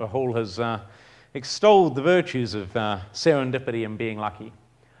 Rahul has extolled the virtues of serendipity and being lucky.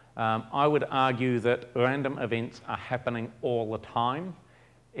 I would argue that random events are happening all the time.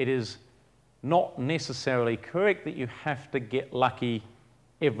 It is not necessarily correct that you have to get lucky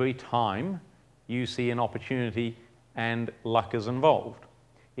every time you see an opportunity and luck is involved.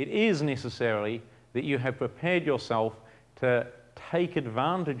 It is necessary that you have prepared yourself to take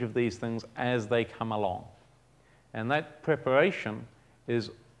advantage of these things as they come along. And that preparation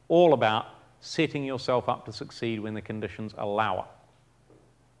is all about setting yourself up to succeed when the conditions allow it.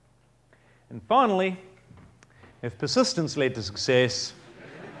 And finally, if persistence led to success,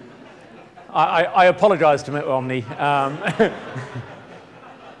 I apologize to Mitt Romney.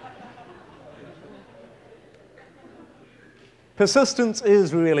 Persistence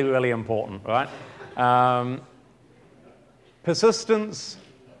is really, really important, right? Persistence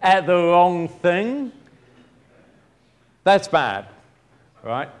at the wrong thing, that's bad,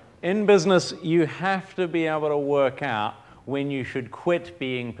 right? In business, you have to be able to work out when you should quit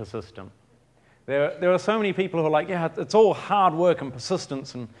being persistent. There are so many people who are like, yeah, it's all hard work and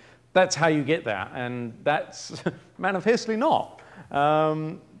persistence, and that's how you get there, and that's manifestly not.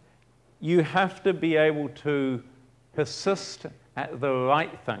 You have to be able to persist at the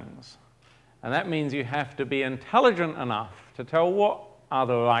right things, and that means you have to be intelligent enough to tell what are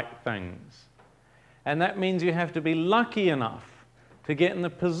the right things, and that means you have to be lucky enough to get in the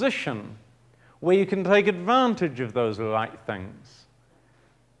position where you can take advantage of those right things.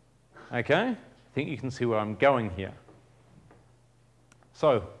 Okay? I think you can see where I'm going here.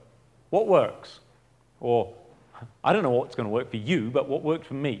 So, what works? Or, I don't know what's going to work for you, but what worked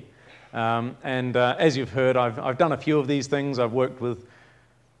for me? As you've heard, I've done a few of these things. I've worked with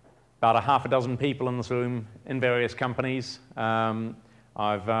about a half a dozen people in this room in various companies.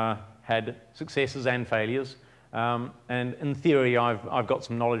 I've had successes and failures. And in theory, I've got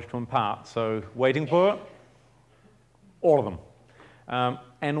some knowledge to impart. So, waiting for it? All of them.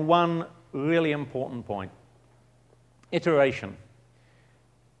 And one really important point. Iteration.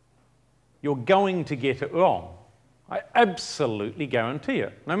 You're going to get it wrong. I absolutely guarantee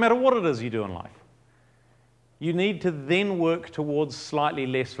it, no matter what it is you do in life. You need to then work towards slightly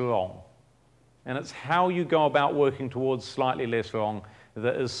less wrong. And it's how you go about working towards slightly less wrong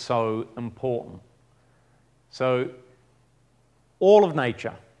that is so important. So all of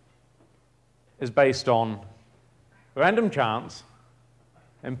nature is based on random chance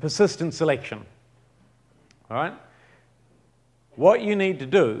and persistent selection. All right? What you need to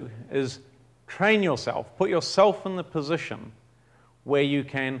do is train yourself, put yourself in the position where you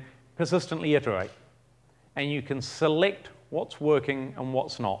can persistently iterate, and you can select what's working and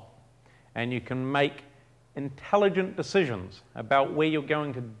what's not, and you can make intelligent decisions about where you're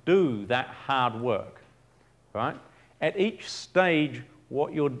going to do that hard work. Right? At each stage,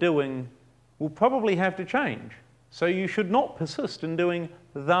 what you're doing will probably have to change. So you should not persist in doing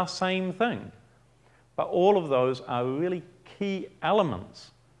the same thing. But all of those are really key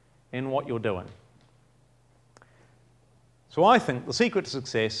elements in what you're doing. So I think the secret to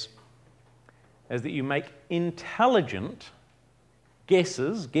success is that you make intelligent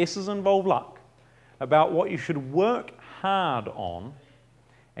guesses, guesses involve luck, about what you should work hard on,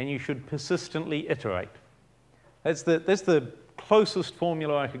 and you should persistently iterate. That's the closest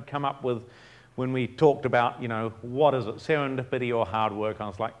formula I could come up with when we talked about, you know, what is it, serendipity or hard work? I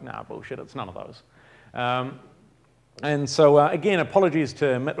was like, nah, bullshit, it's none of those. And so, again, apologies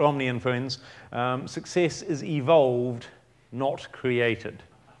to Mitt Romney and friends. Success is evolved, not created.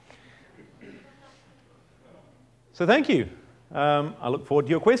 So thank you. I look forward to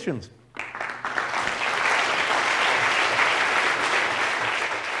your questions.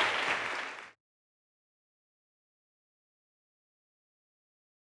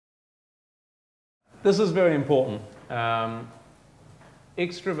 This is very important.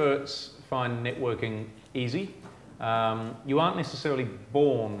 Extroverts find networking easy. You aren't necessarily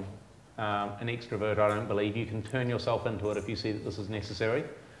born an extrovert, I don't believe. You can turn yourself into it if you see that this is necessary.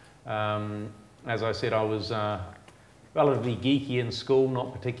 As I said, I was relatively geeky in school,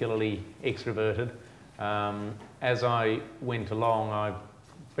 not particularly extroverted. As I went along, I've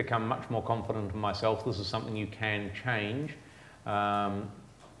become much more confident in myself. This is something you can change.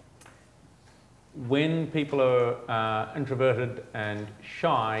 When people are introverted and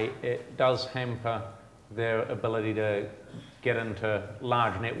shy, it does hamper their ability to get into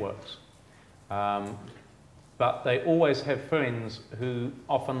large networks. But they always have friends who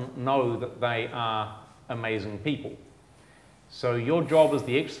often know that they are amazing people. So your job as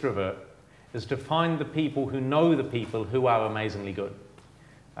the extrovert is to find the people who know the people who are amazingly good.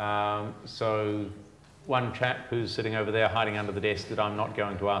 So one chap who's sitting over there hiding under the desk that I'm not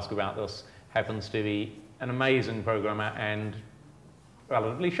going to ask about this happens to be an amazing programmer and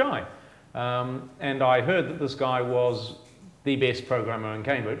relatively shy. And I heard that this guy was the best programmer in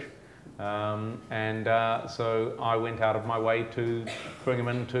Cambridge. So I went out of my way to bring him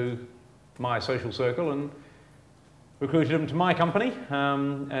into my social circle and recruited him to my company.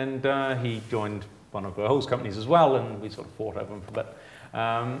 He joined one of Rahul's companies as well, and we sort of fought over him for a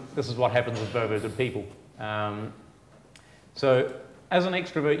bit. This is what happens with very, very good people. So as an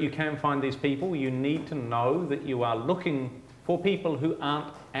extrovert, you can find these people. You need to know that you are looking for people who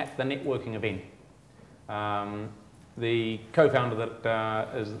aren't at the networking event. The co-founder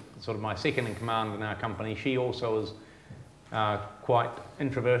that is sort of my second in command in our company, she also is quite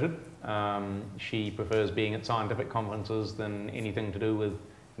introverted. She prefers being at scientific conferences than anything to do with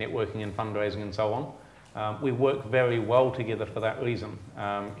networking and fundraising and so on. We work very well together for that reason.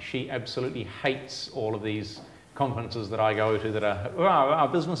 She absolutely hates all of these conferences that I go to that are, oh, our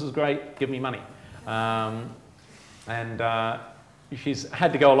business is great, give me money. She's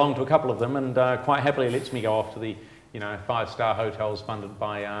had to go along to a couple of them, and quite happily lets me go off to the, you know, 5-star hotels funded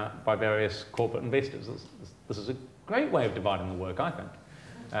by various corporate investors. This is a great way of dividing the work, I think.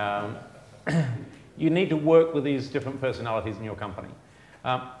 You need to work with these different personalities in your company.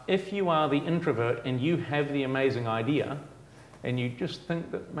 If you are the introvert and you have the amazing idea, and you just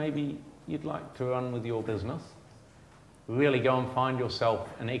think that maybe you'd like to run with your business, really go and find yourself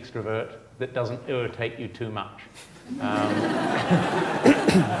an extrovert that doesn't irritate you too much.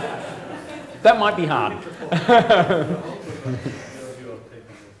 That might be hard.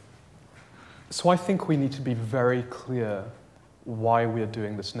 So I think we need to be very clear why we're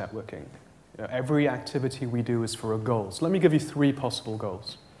doing this networking. You know, every activity we do is for a goal. So let me give you 3 possible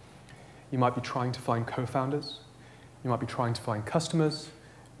goals. You might be trying to find co-founders. You might be trying to find customers.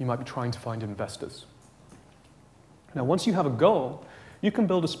 You might be trying to find investors. Now, once you have a goal, you can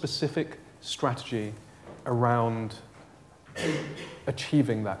build a specific strategy around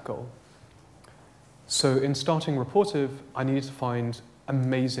achieving that goal. So in starting Rapportive, I needed to find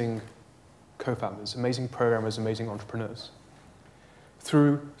amazing co-founders, amazing programmers, amazing entrepreneurs.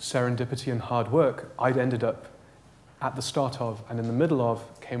 Through serendipity and hard work, I'd ended up at the start of and in the middle of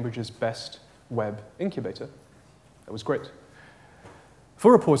Cambridge's best web incubator. That was great.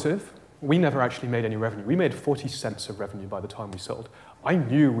 For Rapportive, we never actually made any revenue. We made 40 cents of revenue by the time we sold. I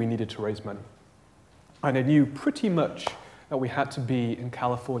knew we needed to raise money. And I knew pretty much that we had to be in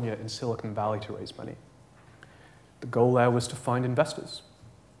California, in Silicon Valley, to raise money. The goal there was to find investors.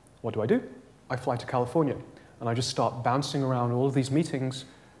 What do? I fly to California, and I just start bouncing around all of these meetings,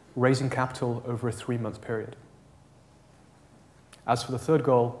 raising capital over a 3-month period. As for the third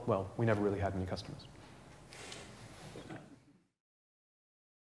goal, well, we never really had any customers.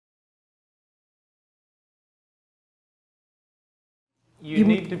 You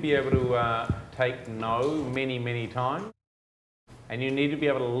need to be able to take no many, many times, and you need to be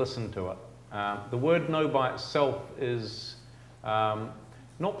able to listen to it. The word no by itself is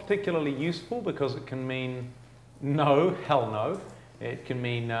not particularly useful because it can mean no, hell no. It can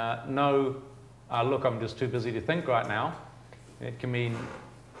mean no, look, I'm just too busy to think right now. It can mean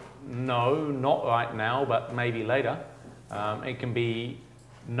no, not right now, but maybe later. It can be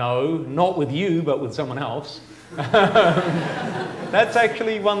no, not with you, but with someone else. That's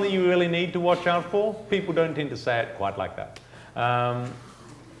actually one that you really need to watch out for. People don't tend to say it quite like that.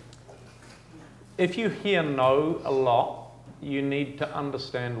 If you hear no a lot, you need to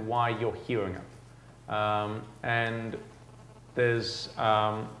understand why you're hearing it. And there's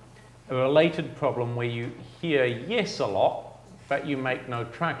a related problem where you hear yes a lot, but you make no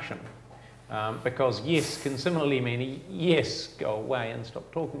traction. Because yes can similarly mean yes, go away and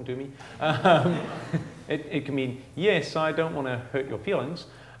stop talking to me. It can mean yes, I don't want to hurt your feelings.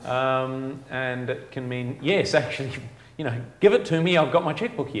 And it can mean yes, actually, give it to me, I've got my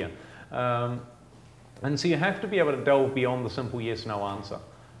checkbook here. And so you have to be able to delve beyond the simple yes-no answer.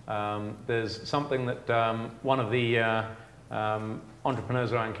 There's something that one of the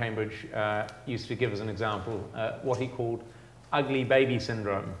entrepreneurs around Cambridge used to give as an example, what he called ugly baby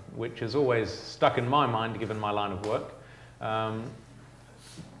syndrome, which has always stuck in my mind given my line of work.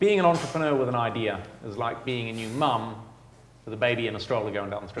 Being an entrepreneur with an idea is like being a new mum with a baby in a stroller going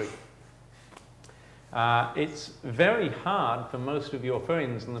down the street. It's very hard for most of your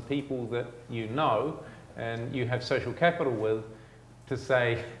friends and the people that you know and you have social capital with to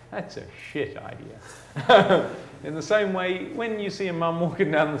say, that's a shit idea. In the same way, when you see a mum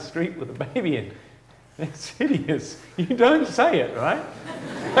walking down the street with a baby in, it's hideous. You don't say it, right?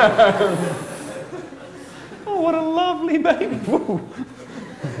 Oh, what a lovely baby.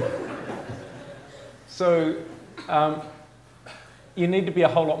 So you need to be a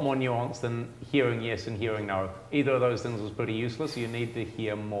whole lot more nuanced than hearing yes and hearing no. Either of those things is pretty useless. You need to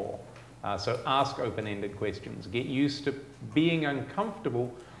hear more. So ask open-ended questions. Get used to being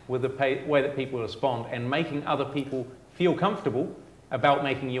uncomfortable with the way that people respond and making other people feel comfortable about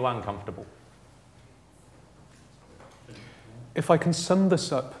making you uncomfortable. If I can sum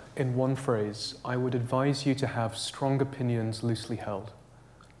this up in one phrase, I would advise you to have strong opinions loosely held.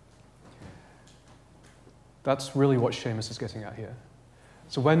 That's really what Shamus is getting at here.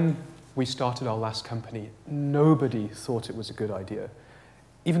 So when we started our last company, nobody thought it was a good idea.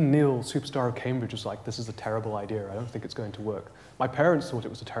 Even Neil, superstar of Cambridge, was like, this is a terrible idea. I don't think it's going to work. My parents thought it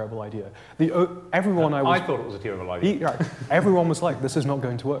was a terrible idea. I thought it was a terrible idea. Everyone was like, this is not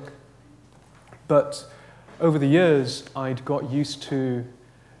going to work. But over the years, I'd got used to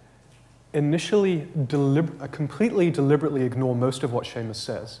initially completely deliberately ignore most of what Shamus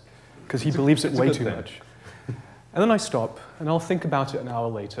says, because he believes it way too much. And then I stop, and I'll think about it an hour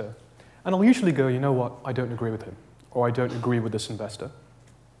later, and I'll usually go, you know what, I don't agree with him, or I don't agree with this investor.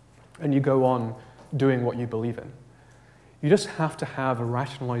 And you go on doing what you believe in. You just have to have a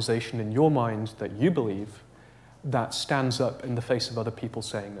rationalization in your mind that you believe that stands up in the face of other people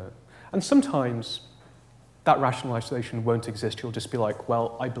saying no. And sometimes that rationalization won't exist. You'll just be like,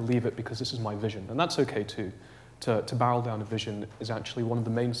 well, I believe it because this is my vision. And that's okay too. To barrel down a vision is actually one of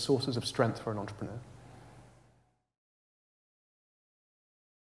the main sources of strength for an entrepreneur.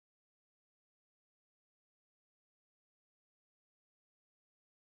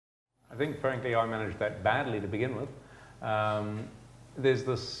 I think, frankly, I managed that badly to begin with. There's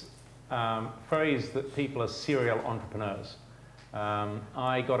this phrase that people are serial entrepreneurs.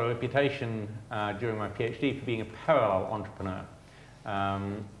 I got a reputation during my PhD for being a parallel entrepreneur.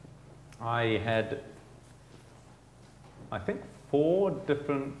 I had, I think, 4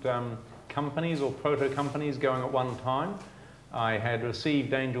 different companies or proto-companies going at one time. I had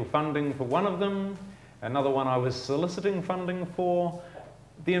received angel funding for one of them, another one I was soliciting funding for.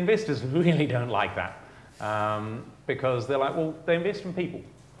 The investors really don't like that because they're like, well, they invest in people.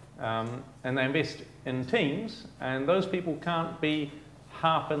 and they invest in teams, and those people can't be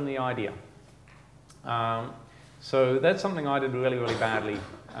half in the idea. So that's something I did really, really badly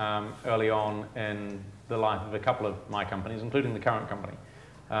early on in the life of a couple of my companies, including the current company.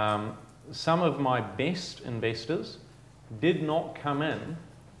 Some of my best investors did not come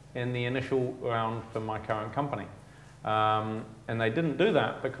in the initial round for my current company. And they didn't do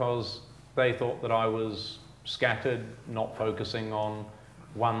that because they thought that I was scattered, not focusing on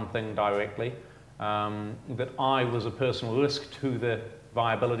one thing directly, that I was a personal risk to the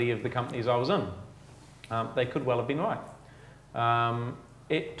viability of the companies I was in. They could well have been right.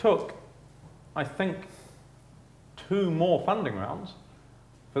 It took, I think, 2 more funding rounds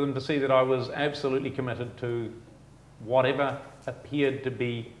for them to see that I was absolutely committed to whatever appeared to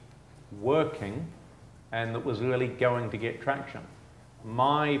be working and that was really going to get traction.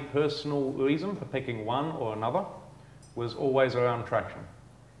 My personal reason for picking one or another was always around traction.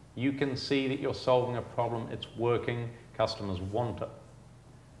 You can see that you're solving a problem, it's working, customers want it.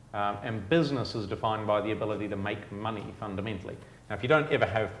 And business is defined by the ability to make money fundamentally. Now, if you don't ever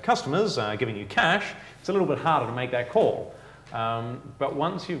have customers giving you cash, it's a little bit harder to make that call. But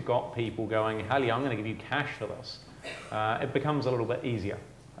once you've got people going, hell yeah, I'm going to give you cash for this, it becomes a little bit easier.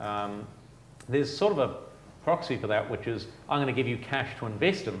 There's sort of a proxy for that, which is, I'm going to give you cash to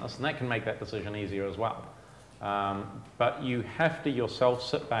invest in this, and that can make that decision easier as well. But you have to yourself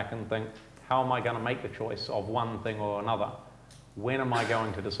sit back and think, how am I going to make the choice of one thing or another? When am I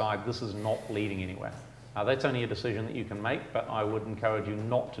going to decide this is not leading anywhere? That's only a decision that you can make, but I would encourage you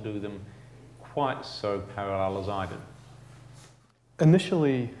not to do them quite so parallel as I did.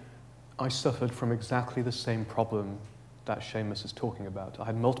 Initially, I suffered from exactly the same problem that Shamus is talking about. I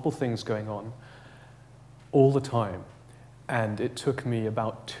had multiple things going on all the time, and it took me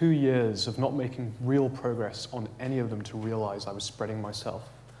about 2 years of not making real progress on any of them to realize I was spreading myself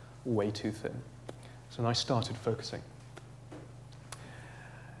way too thin. So then I started focusing.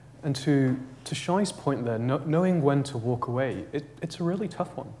 And to Shai's point there, knowing when to walk away, it's a really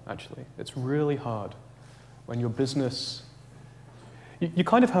tough one, actually. It's really hard when your business... You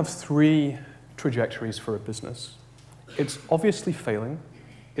kind of have 3 trajectories for a business. It's obviously failing,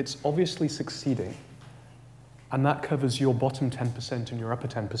 it's obviously succeeding, and that covers your bottom 10% and your upper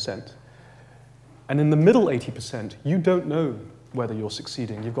 10%. And in the middle 80%, you don't know whether you're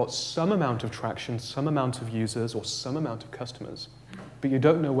succeeding. You've got some amount of traction, some amount of users, or some amount of customers, but you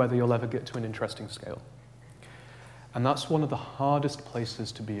don't know whether you'll ever get to an interesting scale. And that's one of the hardest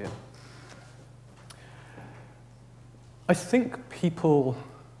places to be in. I think people,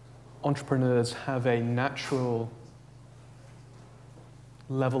 entrepreneurs, have a natural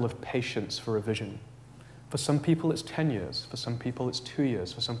level of patience for a vision. For some people it's 10 years, for some people it's 2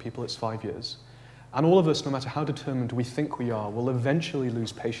 years, for some people it's 5 years. And all of us, no matter how determined we think we are, will eventually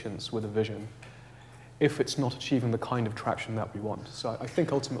lose patience with a vision if it's not achieving the kind of traction that we want. So I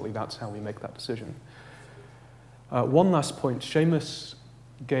think ultimately that's how we make that decision. One last point, Shamus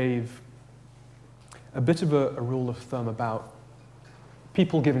gave a bit of a rule of thumb about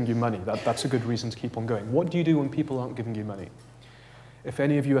people giving you money. That's a good reason to keep on going. What do you do when people aren't giving you money? If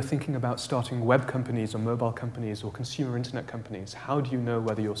any of you are thinking about starting web companies or mobile companies or consumer internet companies, how do you know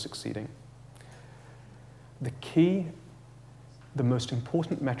whether you're succeeding? The key, the most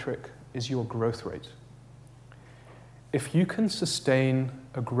important metric is your growth rate. If you can sustain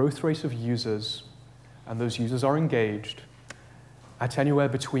a growth rate of users, and those users are engaged, at anywhere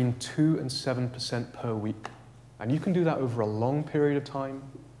between 2 and 7% per week, and you can do that over a long period of time,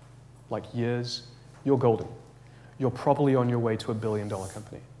 like years, you're golden. You're probably on your way to $1 billion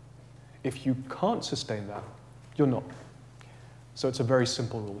company. If you can't sustain that, you're not. So it's a very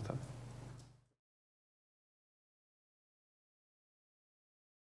simple rule of thumb.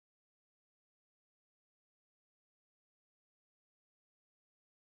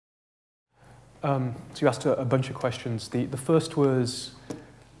 So you asked a bunch of questions. The first was,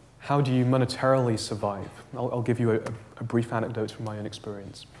 how do you monetarily survive? I'll give you a brief anecdote from my own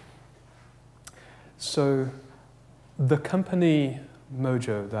experience. So the company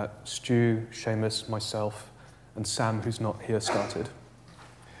Mojo that Stu, Shamus, myself, and Sam, who's not here, started,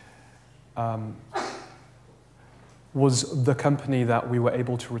 was the company that we were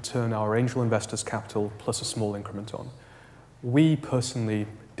able to return our angel investors' capital plus a small increment on. We personally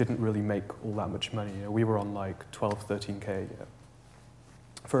didn't really make all that much money. We were on like 12, 13K a year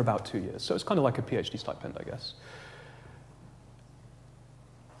for about 2 years. So it's kind of like a PhD stipend, I guess.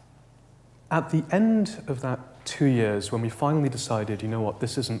 At the end of that 2 years, when we finally decided, you know what,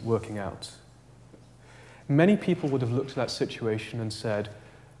 this isn't working out, many people would have looked at that situation and said,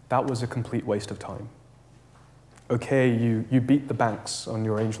 that was a complete waste of time. okay, you beat the banks on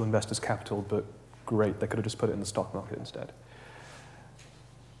your angel investors' capital, but great, they could have just put it in the stock market instead.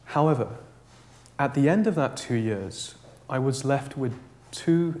 However, at the end of that 2 years, I was left with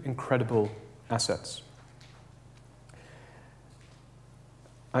two incredible assets.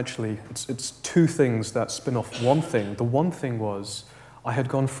 Actually, it's two things that spin off one thing. The one thing was I had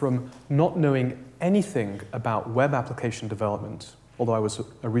gone from not knowing anything about web application development, although I was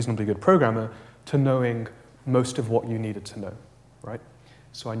a reasonably good programmer, to knowing most of what you needed to know, right?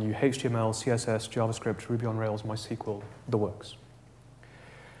 So I knew HTML, CSS, JavaScript, Ruby on Rails, MySQL, the works.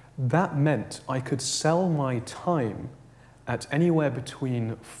 That meant I could sell my time at anywhere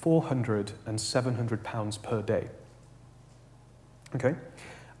between 400 and 700 pounds per day. Okay?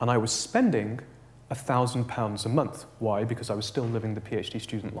 And I was spending £1,000 a month. Why? Because I was still living the PhD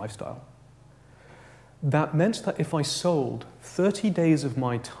student lifestyle. That meant that if I sold 30 days of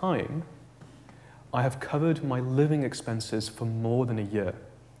my time, I have covered my living expenses for more than a year.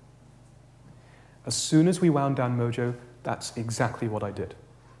 As soon as we wound down Mojo, that's exactly what I did.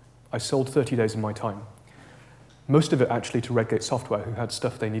 I sold 30 days of my time. Most of it actually to Redgate Software, who had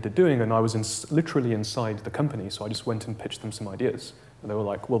stuff they needed doing, and I was literally inside the company, so I just went and pitched them some ideas. And they were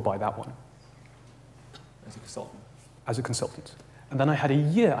like, we'll buy that one. As a consultant? As a consultant. And then I had a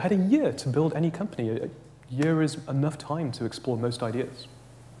year to build any company. A year is enough time to explore most ideas.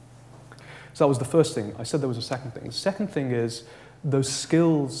 So that was the first thing. I said there was a second thing. The second thing is those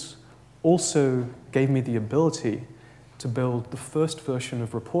skills also gave me the ability to build the first version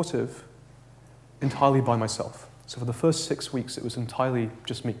of Rapportive entirely by myself. So for the first 6 weeks, it was entirely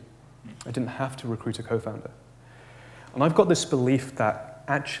just me. I didn't have to recruit a co-founder. And I've got this belief that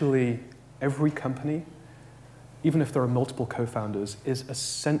actually every company, even if there are multiple co-founders, is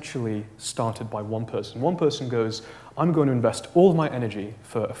essentially started by one person. One person goes, I'm going to invest all of my energy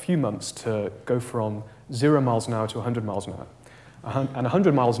for a few months to go from 0 miles an hour to 100 miles an hour. And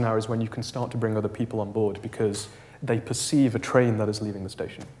 100 miles an hour is when you can start to bring other people on board because they perceive a train that is leaving the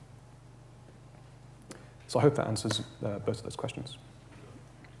station. So I hope that answers both of those questions.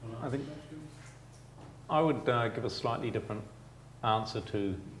 I think I would give a slightly different answer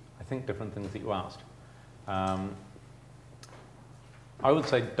to, I think, different things that you asked. I would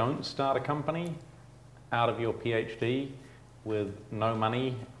say don't start a company out of your PhD with no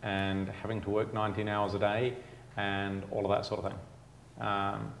money and having to work 19 hours a day and all of that sort of thing.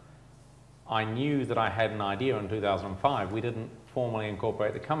 I knew that I had an idea in 2005. We didn't formally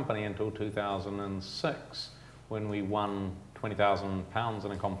incorporate the company until 2006 when we won £20,000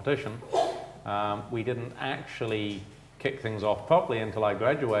 in a competition. We didn't actually kick things off properly until I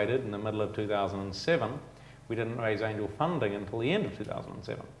graduated in the middle of 2007. We didn't raise angel funding until the end of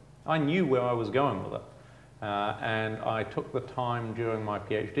 2007. I knew where I was going with it. And I took the time during my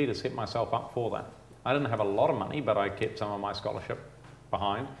PhD to set myself up for that. I didn't have a lot of money, but I kept some of my scholarship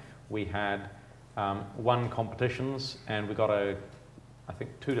behind. We had won competitions, and we got I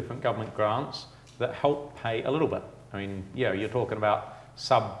think 2 different government grants that helped pay a little bit. I mean, yeah, you're talking about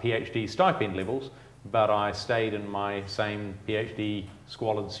sub-PhD stipend levels, but I stayed in my same PhD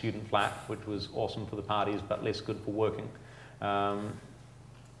squalid student flat, which was awesome for the parties, but less good for working.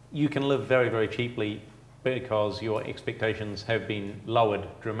 You can live very, very cheaply because your expectations have been lowered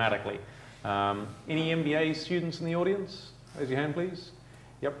dramatically. Any MBA students in the audience? Raise your hand, please.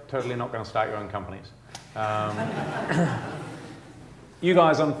 Yep, totally not going to start your own companies. You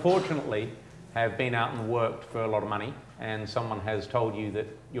guys, unfortunately, have been out and worked for a lot of money, and someone has told you that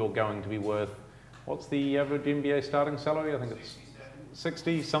you're going to be worth, what's the average MBA starting salary? I think it's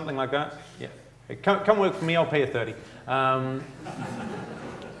 60, something like that. Yeah. Hey, come work for me, I'll pay you 30.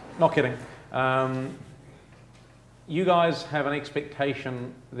 Not kidding. You guys have an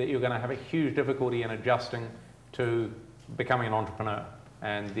expectation that you're going to have a huge difficulty in adjusting to becoming an entrepreneur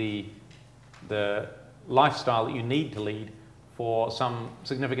and the lifestyle that you need to lead for some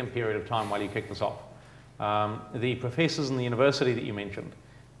significant period of time while you kick this off. The professors in the university that you mentioned,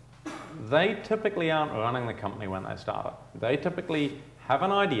 they typically aren't running the company when they start it. They typically have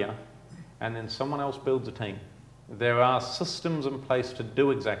an idea and then someone else builds a team. There are systems in place to do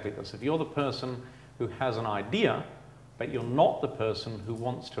exactly this. If you're the person who has an idea, but you're not the person who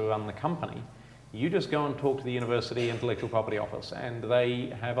wants to run the company, you just go and talk to the university intellectual property office, and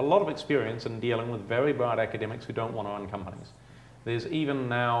they have a lot of experience in dealing with very bright academics who don't want to run companies. There's even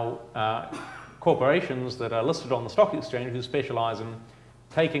now corporations that are listed on the stock exchange who specialize in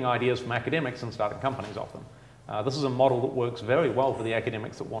taking ideas from academics and starting companies off them. This is a model that works very well for the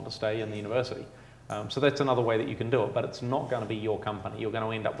academics that want to stay in the university. So that's another way that you can do it, but it's not going to be your company. You're going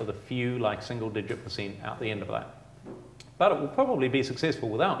to end up with a few, like, single-digit % out the end of that. But it will probably be successful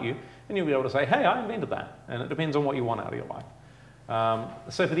without you and you'll be able to say, hey, I invented that. And it depends on what you want out of your life.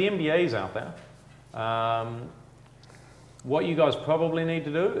 So for the MBAs out there, what you guys probably need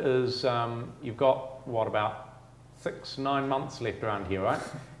to do is, you've got, what, about 6-9 months left around here, right?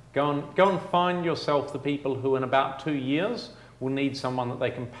 Go and find yourself the people who in about 2 years will need someone that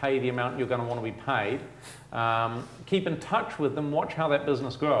they can pay the amount you're going to want to be paid. Keep in touch with them, watch how that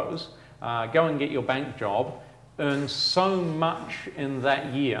business grows, go and get your bank job, earn so much in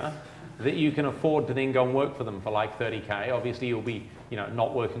that year that you can afford to then go and work for them for like 30K. Obviously you'll be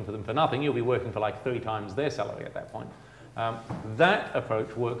not working for them for nothing, you'll be working for like 3 times their salary at that point. That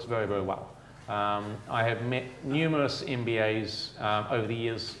approach works very, very well. I have met numerous MBAs over the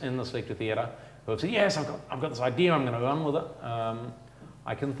years in the Selector Theatre who have said, yes, I've got this idea, I'm going to run with it.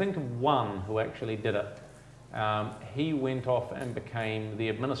 I can think of one who actually did it. He went off and became the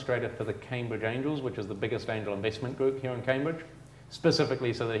administrator for the Cambridge Angels, which is the biggest angel investment group here in Cambridge,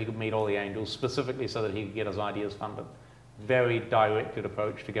 specifically so that he could meet all the angels, specifically so that he could get his ideas funded. Very directed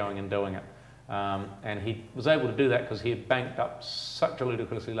approach to going and doing it. And he was able to do that because he had banked up such a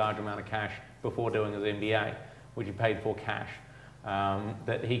ludicrously large amount of cash before doing his MBA, which he paid for cash,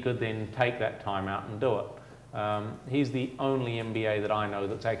 that he could then take that time out and do it. He's the only MBA that I know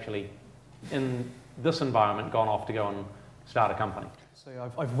that's actually, in this environment, gone off to go and start a company.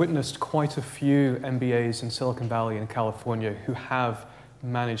 So I've witnessed quite a few MBAs in Silicon Valley and California who have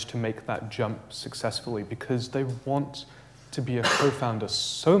managed to make that jump successfully because they want to be a co-founder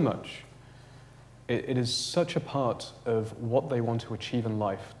so much. It is such a part of what they want to achieve in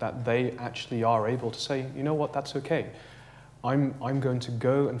life that they actually are able to say, you know what, that's okay. I'm going to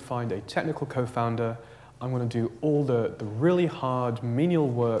go and find a technical co-founder. I'm going to do all the really hard, menial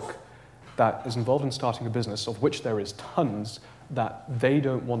work that is involved in starting a business, of which there is tons, that they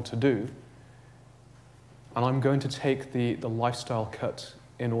don't want to do. And I'm going to take the lifestyle cut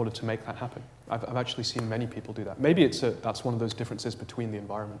in order to make that happen. I've actually seen many people do that. Maybe that's one of those differences between the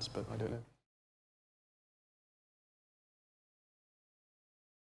environments, but I don't know.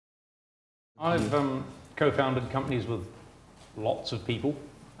 I've co-founded companies with lots of people,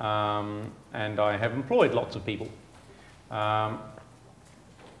 and I have employed lots of people. I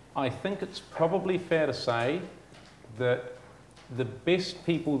think it's probably fair to say that the best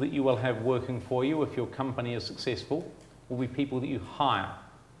people that you will have working for you if your company is successful will be people that you hire,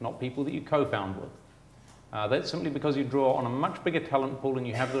 not people that you co-found with. That's simply because you draw on a much bigger talent pool and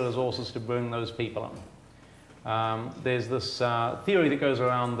you have the resources to bring those people in. There's this theory that goes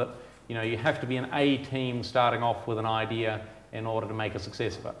around that you have to be an A team starting off with an idea in order to make a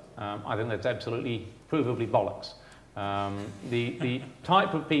success of it. I think that's absolutely provably bollocks. The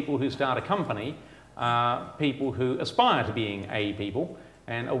type of people who start a company are people who aspire to being A people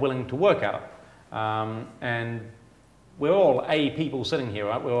and are willing to work at it. And we're all A people sitting here,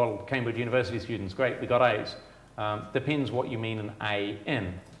 right? We're all Cambridge University students. Great, we got A's. Depends what you mean an A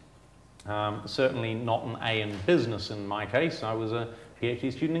in. Certainly not an A in business in my case. I was a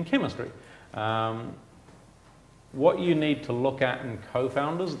PhD student in chemistry. What you need to look at in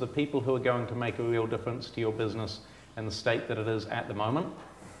co-founders are the people who are going to make a real difference to your business and the state that it is at the moment.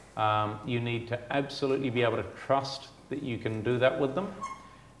 You need to absolutely be able to trust that you can do that with them.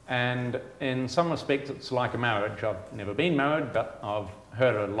 And in some respects, it's like a marriage. I've never been married, but I've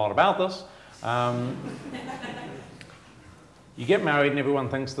heard a lot about this. You get married and everyone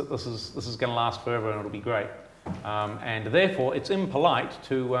thinks that this is going to last forever and it'll be great. And therefore, it's impolite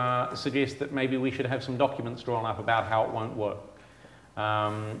to suggest that maybe we should have some documents drawn up about how it won't work.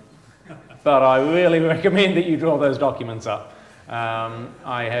 But I really recommend that you draw those documents up.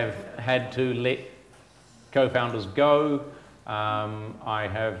 I have had to let co-founders go. I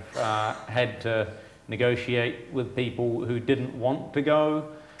have had to negotiate with people who didn't want to go.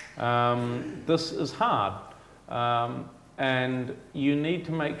 This is hard. And you need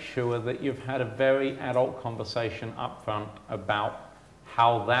to make sure that you've had a very adult conversation up front about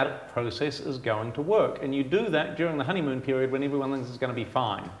how that process is going to work. And you do that during the honeymoon period when everyone thinks it's going to be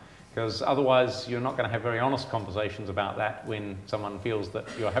fine. Because otherwise you're not going to have very honest conversations about that when someone feels that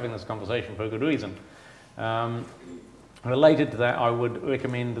you're having this conversation for a good reason. Related to that, I would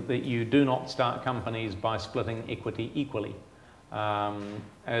recommend that you do not start companies by splitting equity equally.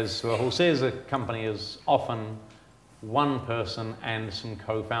 As Rahul says, a company is often one person and some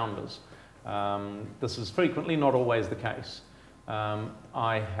co-founders. This is frequently not always the case.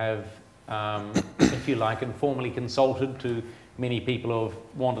 I have, if you like, informally consulted to many people who have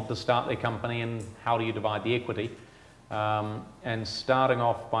wanted to start their company and how do you divide the equity. And starting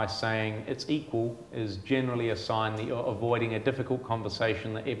off by saying it's equal is generally a sign that you're avoiding a difficult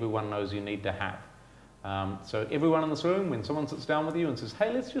conversation that everyone knows you need to have. So everyone in this room, when someone sits down with you and says,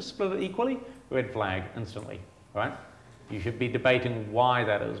 hey, let's just split it equally, red flag instantly, right? You should be debating why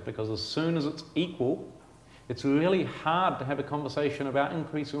that is, because as soon as it's equal, it's really hard to have a conversation about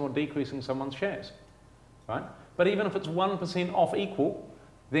increasing or decreasing someone's shares, right? But even if it's 1% off equal,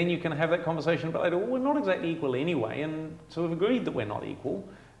 then you can have that conversation about later, well, we're not exactly equal anyway, and so we've agreed that we're not equal,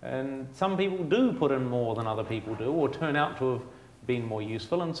 and some people do put in more than other people do, or turn out to have been more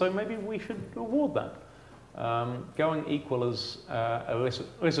useful, and so maybe we should reward that. Going equal is a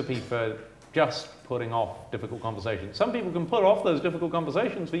recipe for just putting off difficult conversations. Some people can put off those difficult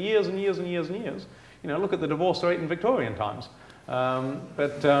conversations for years and years and years and years. You know, look at the divorce rate in Victorian times. Thank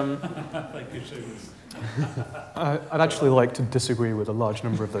you, Shamus. I'd actually like to disagree with a large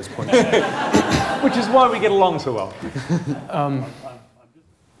number of those points. Which is why we get along so well.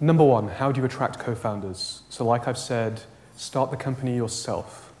 Number one, how do you attract co-founders? So like I've said, start the company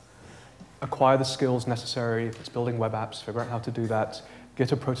yourself. Acquire the skills necessary. If it's building web apps, figure out how to do that.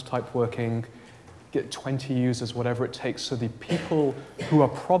 Get a prototype working. Get 20 users, whatever it takes, so the people who are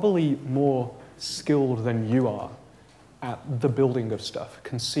probably more skilled than you are at the building of stuff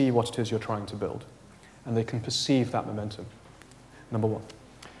can see what it is you're trying to build, and they can perceive that momentum. Number one.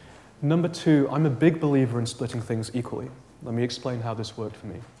 Number two, I'm a big believer in splitting things equally. Let me explain how this worked for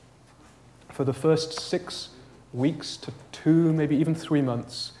me. For the first 6 weeks to 2, maybe even 3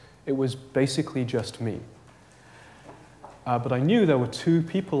 months, it was basically just me. But I knew there were 2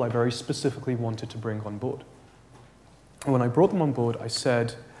 people I very specifically wanted to bring on board. And when I brought them on board, I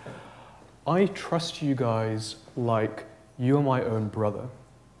said, I trust you guys like you are my own brother.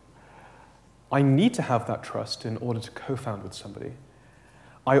 I need to have that trust in order to co-found with somebody.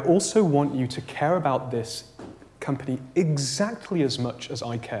 I also want you to care about this company exactly as much as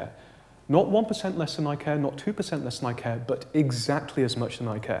I care. Not 1% less than I care, not 2% less than I care, but exactly as much than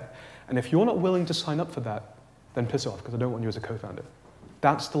I care. And if you're not willing to sign up for that, then piss off, because I don't want you as a co-founder.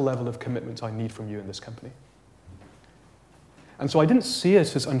 That's the level of commitment I need from you in this company. And so I didn't see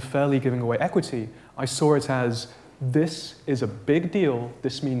it as unfairly giving away equity. I saw it as, this is a big deal.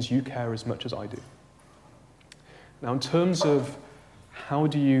 This means you care as much as I do. Now, in terms of how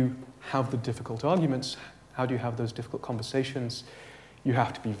do you have the difficult arguments, how do you have those difficult conversations, you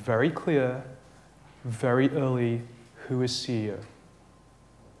have to be very clear, very early, who is CEO.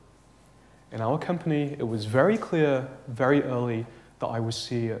 In our company, it was very clear, very early, that I was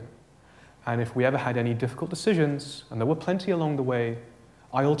CEO. And if we ever had any difficult decisions, and there were plenty along the way,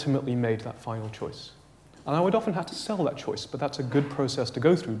 I ultimately made that final choice. And I would often have to sell that choice, but that's a good process to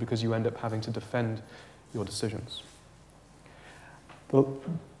go through because you end up having to defend your decisions. The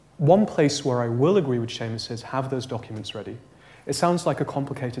one place where I will agree with Shamus is have those documents ready. It sounds like a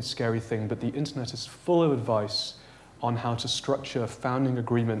complicated, scary thing, but the internet is full of advice on how to structure founding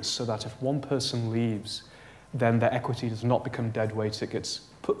agreements so that if one person leaves, then their equity does not become dead weight. It gets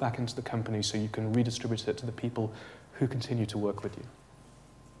put back into the company so you can redistribute it to the people who continue to work with you.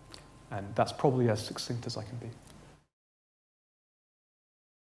 And that's probably as succinct as I can be.